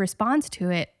that he responds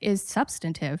to it is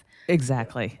substantive.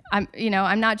 Exactly. I'm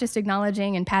not just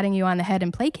acknowledging and patting you on the head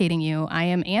and placating you. I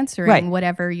am answering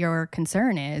whatever your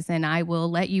concern is, and I will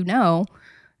let you know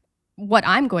what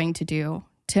I'm going to do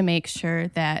to make sure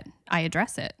that I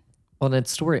address it. Well, and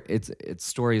it's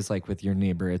stories like with your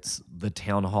neighbor. It's the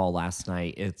town hall last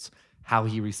night. It's how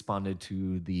he responded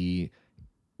to the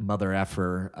Mother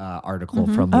Effer article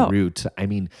from The Root. I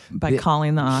mean, by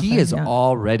calling the author, he is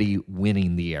already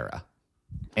winning the era,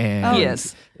 and he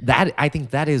is. That I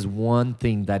think that is one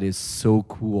thing that is so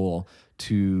cool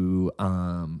to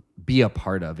be a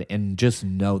part of, and just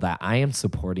know that I am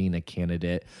supporting a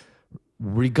candidate,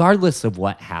 regardless of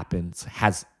what happens,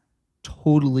 has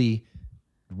totally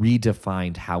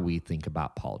redefined how we think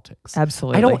about politics.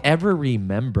 Absolutely. I don't ever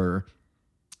remember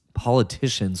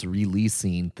politicians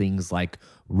releasing things like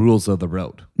rules of the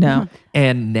road. No.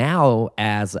 And now,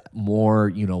 as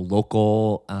more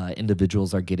local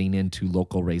individuals are getting into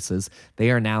local races,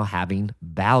 they are now having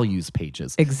values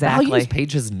pages. Exactly. Values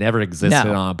pages never existed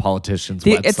on a politician's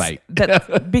website.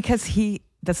 Because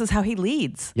this is how he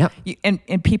leads. Yep.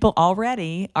 And people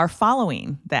already are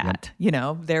following that.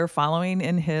 Yep. They're following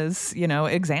in his,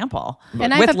 example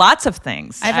and with lots of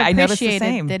things. I've noticed the appreciated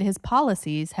same. that his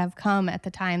policies have come at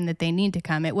the time that they need to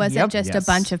come. It wasn't just a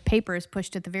bunch of papers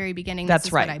pushed at the very beginning. That's this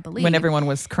is right. what I believe. When everyone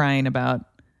was crying about,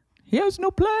 he has no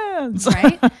plans.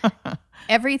 Right?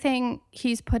 Everything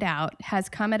he's put out has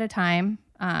come at a time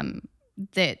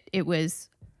that it was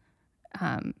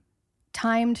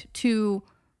timed to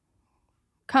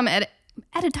come at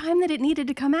a time that it needed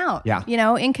to come out,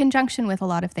 in conjunction with a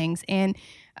lot of things. And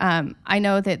I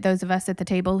know that those of us at the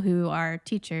table who are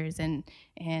teachers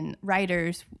and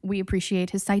writers, we appreciate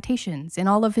his citations and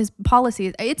all of his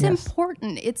policies. It's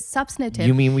important. It's substantive.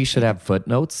 You mean we should have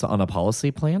footnotes on a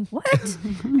policy plan? What?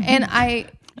 And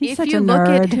He's if such you a look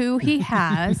at nerd. who he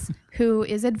has, who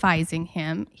is advising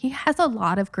him, he has a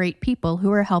lot of great people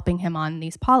who are helping him on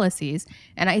these policies.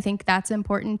 And I think that's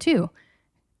important too.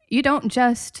 You don't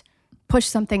just push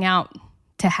something out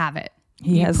to have it.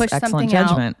 He You has push excellent something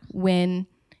judgment. out when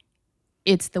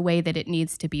it's the way that it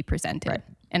needs to be presented. Right.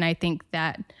 And I think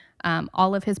that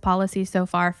all of his policies so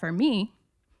far for me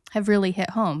have really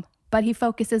hit home. But he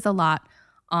focuses a lot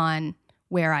on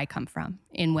where I come from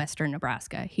in Western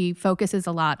Nebraska. He focuses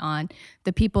a lot on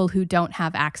the people who don't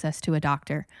have access to a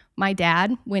doctor. My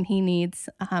dad, when he needs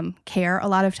care a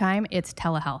lot of time, it's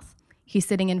telehealth. He's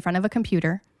sitting in front of a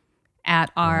computer at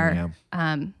our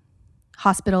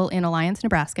hospital in Alliance,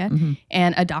 Nebraska,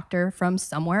 and a doctor from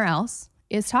somewhere else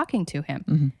is talking to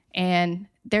him. And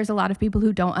there's a lot of people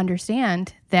who don't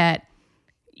understand that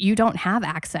you don't have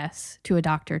access to a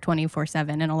doctor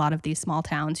 24/7 in a lot of these small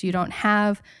towns. You don't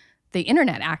have the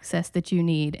internet access that you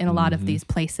need in a lot of these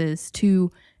places to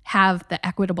have the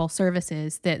equitable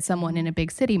services that someone in a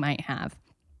big city might have.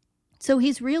 So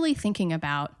he's really thinking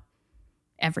about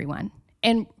everyone.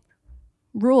 And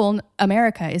rural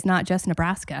America is not just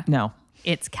Nebraska. No.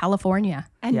 It's California.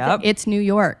 And Yep. It's New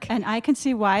York. And I can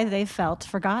see why they felt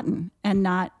forgotten and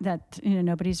not that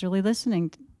nobody's really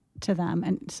listening to them.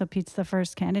 And so Pete's the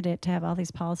first candidate to have all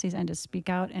these policies and to speak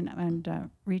out and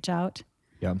reach out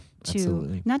Yeah, to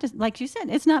absolutely. not just like you said,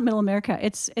 it's not middle America.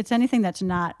 It's anything that's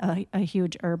not a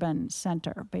huge urban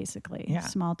center, basically. Yeah.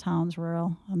 Small towns,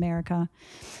 rural America.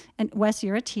 And Wes,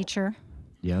 you're a teacher.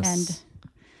 Yes.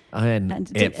 And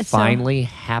And it so- finally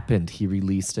happened. He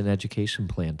released an education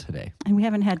plan today. And we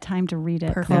haven't had time to read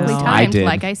it. Perfectly No. timed. I did.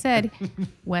 Like I said,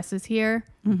 Wes is here.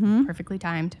 Perfectly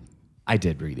timed. I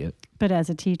did read it. But as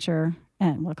a teacher,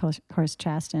 and well, of course,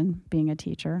 Chasten being a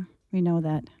teacher, we know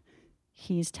that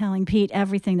he's telling Pete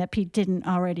everything that Pete didn't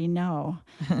already know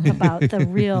about the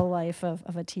real life of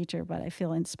a teacher. But I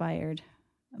feel inspired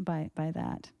by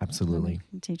that. Absolutely.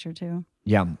 I'm a teacher too.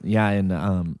 Yeah.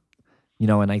 And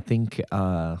and I think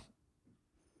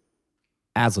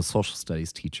as a social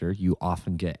studies teacher, you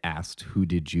often get asked, who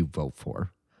did you vote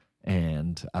for?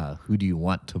 And who do you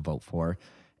want to vote for?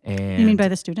 And You mean by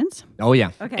the students? Oh yeah.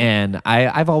 Okay. And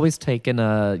I've always taken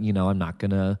I'm not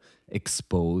gonna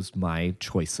expose my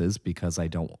choices because I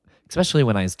don't, especially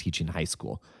when I was teaching high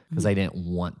school, because I didn't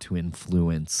want to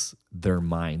influence their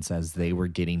minds as they were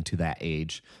getting to that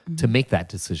age to make that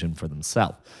decision for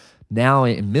themselves. Now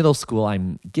in middle school,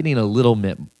 I'm getting a little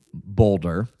bit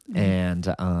bolder, and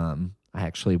I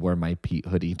actually wore my Pete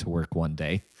hoodie to work one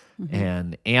day.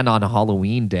 And on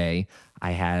Halloween day,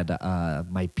 I had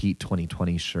my Pete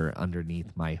 2020 shirt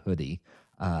underneath my hoodie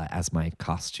as my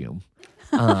costume.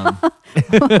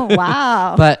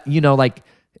 Wow. But, like,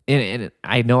 and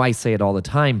I know I say it all the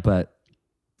time, but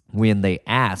when they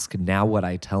ask, now what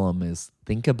I tell them is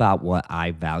think about what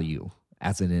I value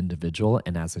as an individual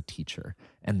and as a teacher,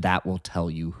 and that will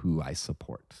tell you who I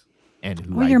support and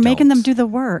who Well, I you're making them don't. do the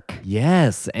work.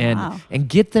 Yes, and Wow. and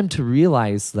get them to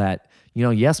realize that,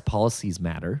 yes, policies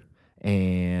matter,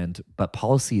 but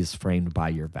policy is framed by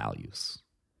your values.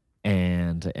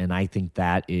 And I think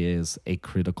that is a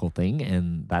critical thing,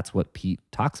 and that's what Pete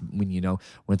talks when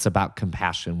it's about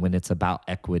compassion, when it's about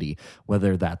equity,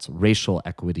 whether that's racial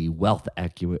equity, wealth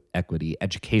equity,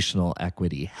 educational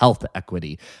equity, health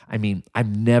equity. I mean,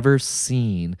 I've never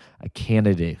seen a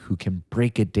candidate who can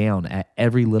break it down at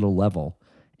every little level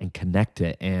and connect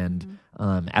it. And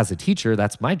as a teacher,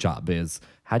 that's my job: is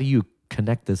how do you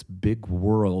connect this big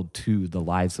world to the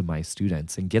lives of my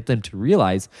students and get them to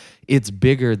realize it's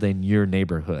bigger than your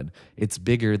neighborhood. It's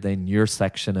bigger than your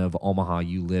section of Omaha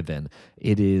you live in.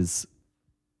 It is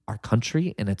our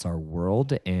country and it's our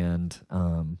world. And,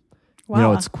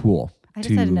 Wow. it's cool. I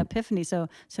just had an epiphany. So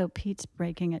Pete's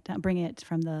breaking it down, bringing it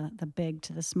from the big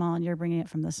to the small, and you're bringing it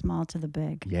from the small to the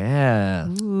big. Yeah.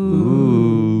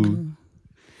 Ooh.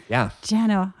 Yeah.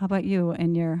 Jano, how about you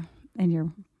in your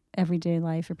everyday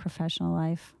life, your professional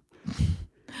life?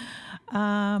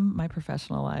 My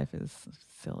professional life is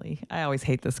silly. I always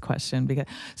hate this question because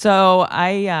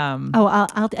I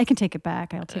can take it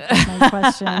back. I'll take back my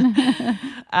question.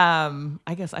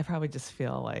 I guess I probably just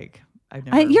feel like I've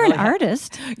never You're really an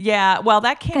artist, yeah. Well,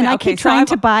 that came. and I okay, keep so trying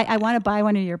I've- to buy. I want to buy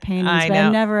one of your paintings, I but know.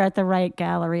 I'm never at the right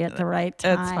gallery at the right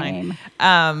time.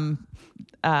 That's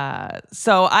fine.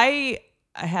 So I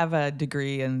have a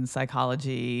degree in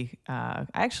psychology,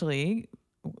 actually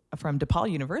from DePaul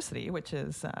University, which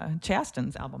is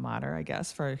Chasten's alma mater, I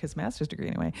guess, for his master's degree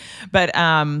anyway. But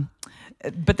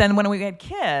then when we had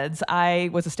kids, I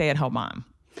was a stay-at-home mom.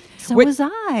 So was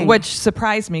I. Which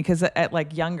surprised me because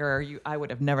at younger, I would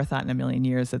have never thought in a million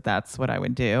years that that's what I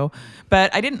would do.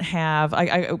 But I didn't have,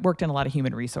 I worked in a lot of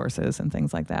human resources and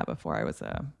things like that before. I was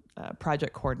a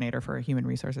project coordinator for a human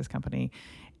resources company.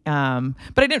 But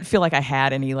I didn't feel like I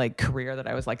had any career that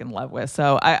I was in love with.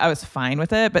 So I was fine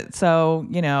with it. But so,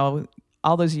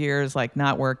 all those years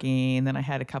not working, then I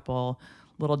had a couple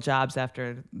little jobs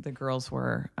after the girls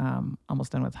were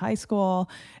almost done with high school.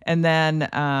 And then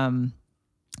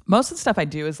most of the stuff I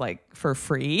do is for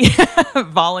free,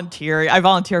 volunteer. I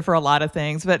volunteer for a lot of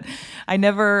things, but I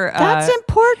never. That's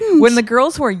important. When the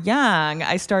girls were young,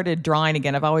 I started drawing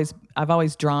again. I've always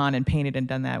drawn and painted and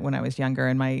done that when I was younger,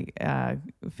 and my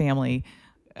family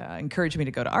encouraged me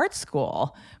to go to art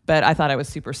school. But I thought I was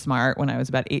super smart when I was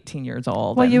about 18 years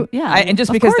old. Well, and, and just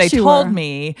of because they course you told were.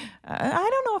 me, I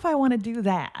don't know if I want to do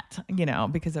that,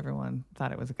 because everyone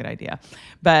thought it was a good idea.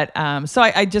 But so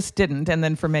I just didn't. And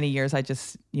then for many years, I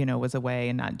just, was away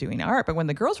and not doing art. But when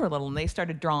the girls were little and they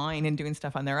started drawing and doing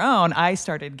stuff on their own, I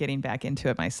started getting back into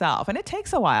it myself. And it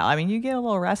takes a while. I mean, you get a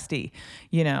little rusty,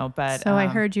 but. So I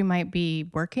heard you might be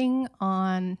working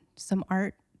on some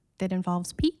art that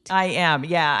involves Pete. I am.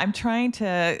 Yeah. I'm trying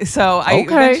to. So I Okay.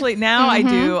 eventually now I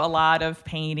do a lot of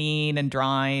painting and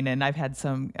drawing, and I've had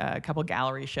a couple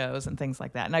gallery shows and things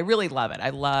like that. And I really love it. I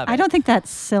love it. I don't think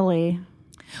that's silly.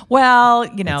 Well,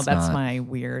 that's not. my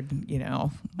weird,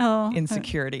 Oh,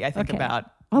 insecurity I think okay.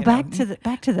 about. Well, you know.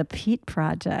 back to the Pete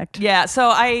project. Yeah. So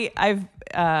I'm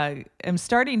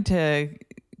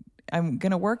going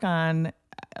to work on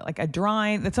a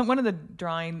drawing. That's one of the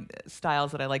drawing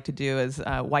styles that I like to do is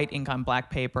white ink on black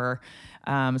paper.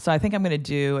 So I think I'm going to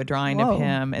do a drawing Whoa. of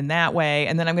him in that way.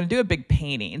 And then I'm going to do a big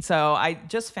painting. So I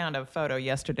just found a photo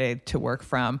yesterday to work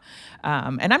from.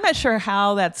 And I'm not sure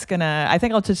how that's going to, I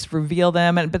think I'll just reveal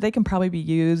them, but they can probably be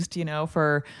used,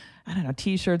 for, I don't know,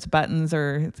 T-shirts, buttons,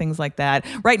 or things like that.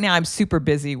 Right now, I'm super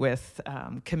busy with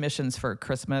commissions for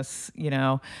Christmas,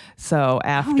 So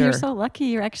after. Oh, you're so lucky.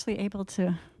 You're actually able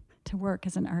to work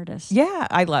as an artist. Yeah,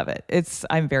 I love it.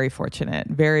 I'm very fortunate,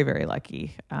 very, very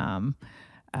lucky. And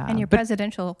your but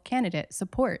presidential candidate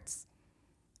supports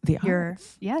the your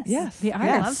arts. yes, the he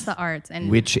arts. loves the arts, and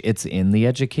Which it's in the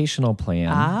educational plan.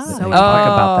 Ah, They talk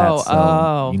about that, so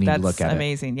oh, you need that's to look at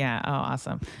amazing. Yeah. Oh,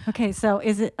 awesome. Okay, so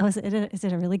is it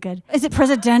a really good? Is it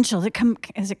presidential? Is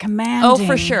it commanding? Oh,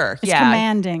 for sure. It's Yeah.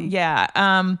 commanding.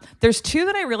 Yeah. There's two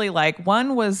that I really like.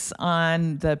 One was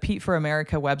on the Pete for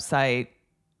America website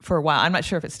for a while. I'm not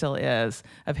sure if it still is,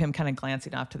 of him kind of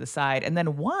glancing off to the side. And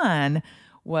then one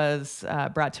was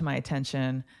brought to my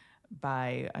attention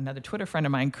by another Twitter friend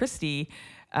of mine, Christy.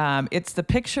 It's the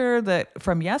picture that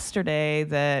from yesterday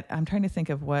that I'm trying to think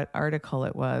of what article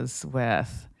it was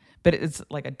with, but it's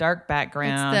like a dark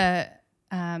background. it's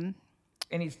the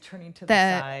And he's turning to the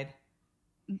The- side.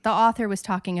 The author was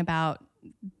talking about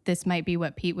this might be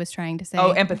what Pete was trying to say.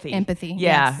 Oh, empathy. Empathy.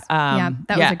 Yeah, Yes. Yeah.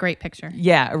 That was yeah. a great picture.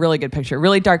 Yeah, a really good picture.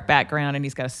 Really dark background, and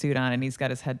he's got a suit on, and he's got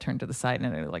his head turned to the side,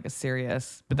 and like a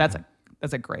serious. But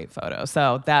that's a great photo.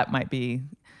 So that might be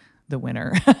the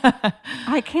winner.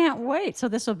 I can't wait. So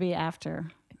this will be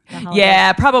after the holidays.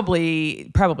 Yeah,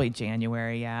 probably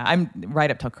January. Yeah, I'm right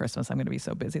up till Christmas. I'm going to be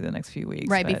so busy the next few weeks.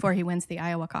 Right but- before he wins the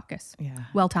Iowa caucus. Yeah.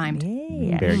 Well timed.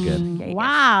 Yeah. Very good.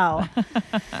 Wow.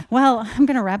 Well, I'm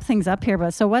going to wrap things up here,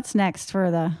 but so what's next for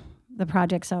the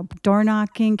project? So door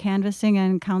knocking, canvassing,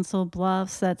 and Council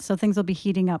Bluffs. So things will be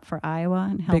heating up for Iowa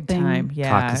and helping. Big time.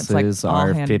 Yeah, it's like Caucuses all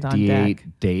are hands on deck.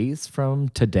 58 days from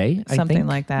today, I Something think.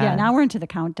 like that. Yeah, now we're into the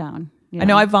countdown. I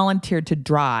know I volunteered to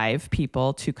drive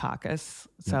people to caucus,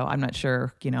 so I'm not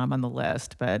sure, I'm on the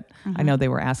list, but I know they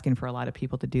were asking for a lot of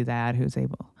people to do that who's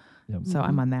able. Yep. So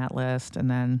I'm on that list. And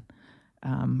then,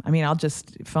 I'll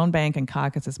just phone bank and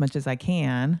caucus as much as I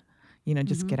can,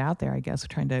 just get out there, I guess,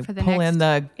 trying to For the pull in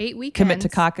the 8 weekends. commit to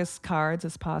caucus cards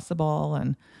as possible.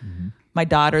 And my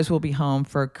daughters will be home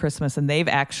for Christmas, and they've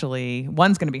actually,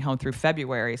 one's going to be home through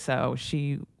February, so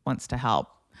she wants to help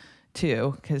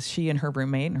too, because she and her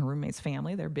roommate and her roommate's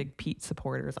family, they're big Pete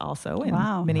supporters also in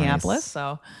Wow. Minneapolis. Nice.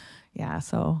 So yeah,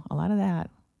 so a lot of that.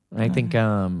 I think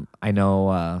I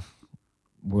know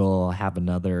we'll have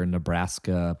another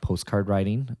Nebraska postcard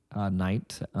writing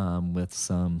night with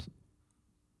some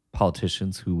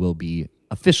politicians who will be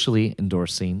officially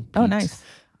endorsing Pete. Oh, nice.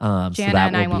 So Jana that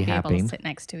and I will won't be able happening. to sit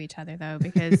next to each other, though,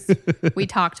 because we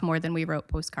talked more than we wrote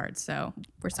postcards. So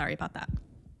we're sorry about that.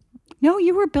 No,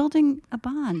 you were building a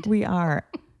bond. We are.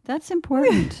 That's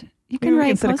important. You can we write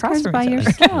can sit across postcards from by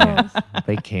each other. yourselves.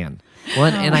 They can. Well,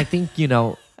 and I think,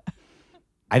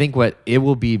 I think what it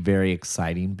will be very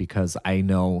exciting because I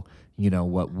know,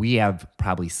 what we have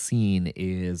probably seen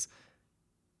is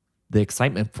the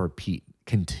excitement for Pete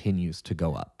continues to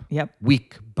go up. Yep.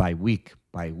 Week by week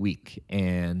by week.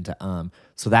 And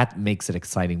so that makes it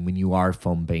exciting when you are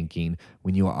phone banking,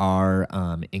 when you are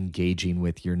engaging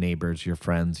with your neighbors, your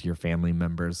friends, your family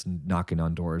members, knocking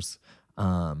on doors.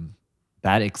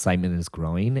 That excitement is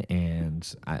growing,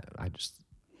 and I'm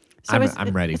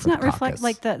ready it's for not the reflect caucus.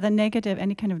 like the negative,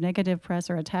 any kind of negative press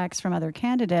or attacks from other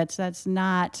candidates. That's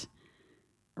not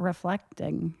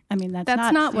reflecting. I mean, that's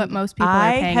not what most people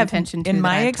are paying attention to. In that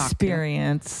my I've talked to.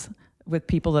 experience with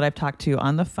people that I've talked to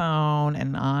on the phone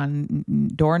and on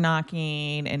door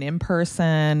knocking and in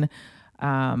person,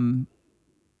 out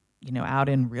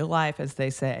in real life, as they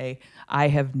say, I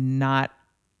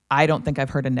don't think I've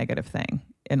heard a negative thing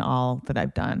in all that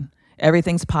I've done.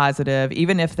 Everything's positive,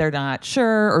 even if they're not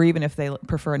sure or even if they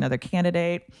prefer another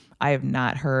candidate. I have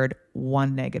not heard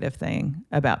one negative thing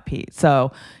about Pete.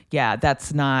 So yeah,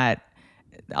 that's not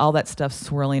all that stuff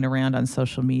swirling around on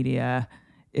social media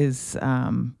is,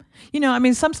 some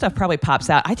stuff probably pops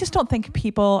out. I just don't think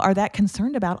people are that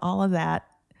concerned about all of that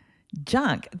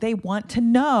junk. They want to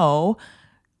know,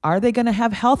 are they going to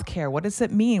have health care? What does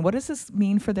it mean? What does this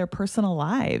mean for their personal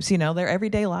lives, their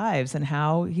everyday lives, and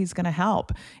how he's going to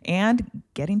help? And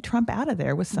getting Trump out of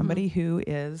there with somebody who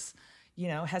is,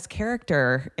 has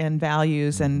character and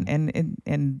values,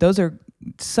 and those are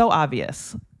so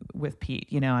obvious with Pete,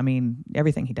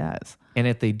 everything he does. And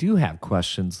if they do have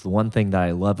questions, the one thing that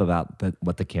I love about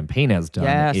what the campaign has done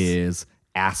Yes. is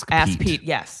Ask Pete.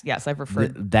 Yes, I've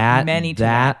referred that many to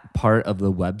that part of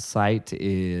the website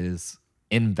is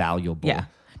invaluable.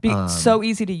 Yeah. So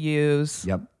easy to use.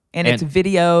 Yep. And it's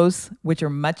videos, which are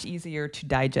much easier to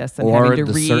digest than Or having to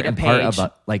the read certain a page. part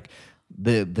about like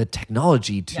the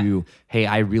technology to, hey,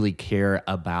 I really care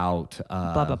about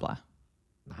blah, blah, blah.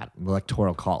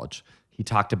 electoral college. He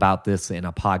talked about this in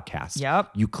a podcast.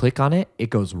 Yep. You click on it, it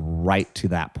goes right to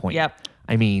that point. Yep.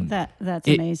 I mean, that's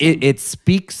it, amazing. It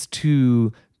speaks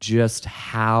to just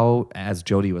how, as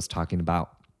Jody was talking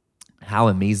about, how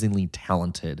amazingly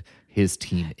talented his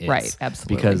team is. Right,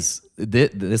 absolutely. Because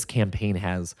this campaign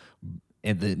has,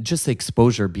 and just the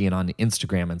exposure being on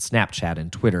Instagram and Snapchat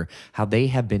and Twitter, how they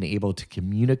have been able to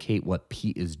communicate what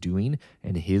Pete is doing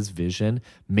and his vision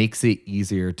makes it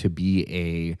easier to be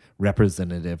a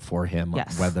representative for him.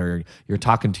 Yes. Whether you're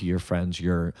talking to your friends,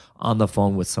 you're on the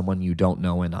phone with someone you don't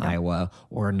know in Iowa,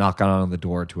 or knocking on the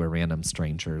door to a random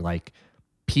stranger. Like,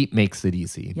 Pete makes it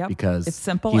easy because It's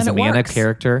simple he's and a it man works. of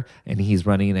character, and he's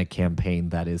running a campaign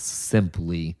that is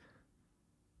simply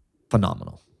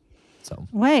phenomenal. So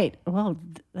Wait, well,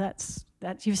 that's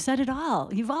you've said it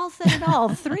all. You've all said it all,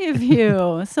 three of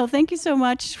you. So thank you so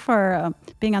much for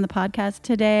being on the podcast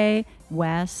today,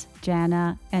 Wes,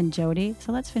 Jana, and Jody.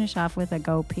 So let's finish off with a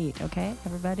Go Pete, okay,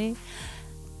 everybody?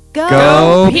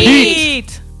 Go Pete!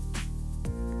 Pete!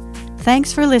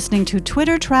 Thanks for listening to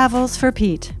Twitter Travels for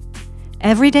Pete.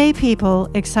 Everyday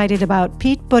people excited about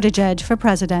Pete Buttigieg for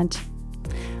president.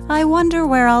 I wonder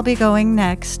where I'll be going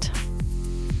next.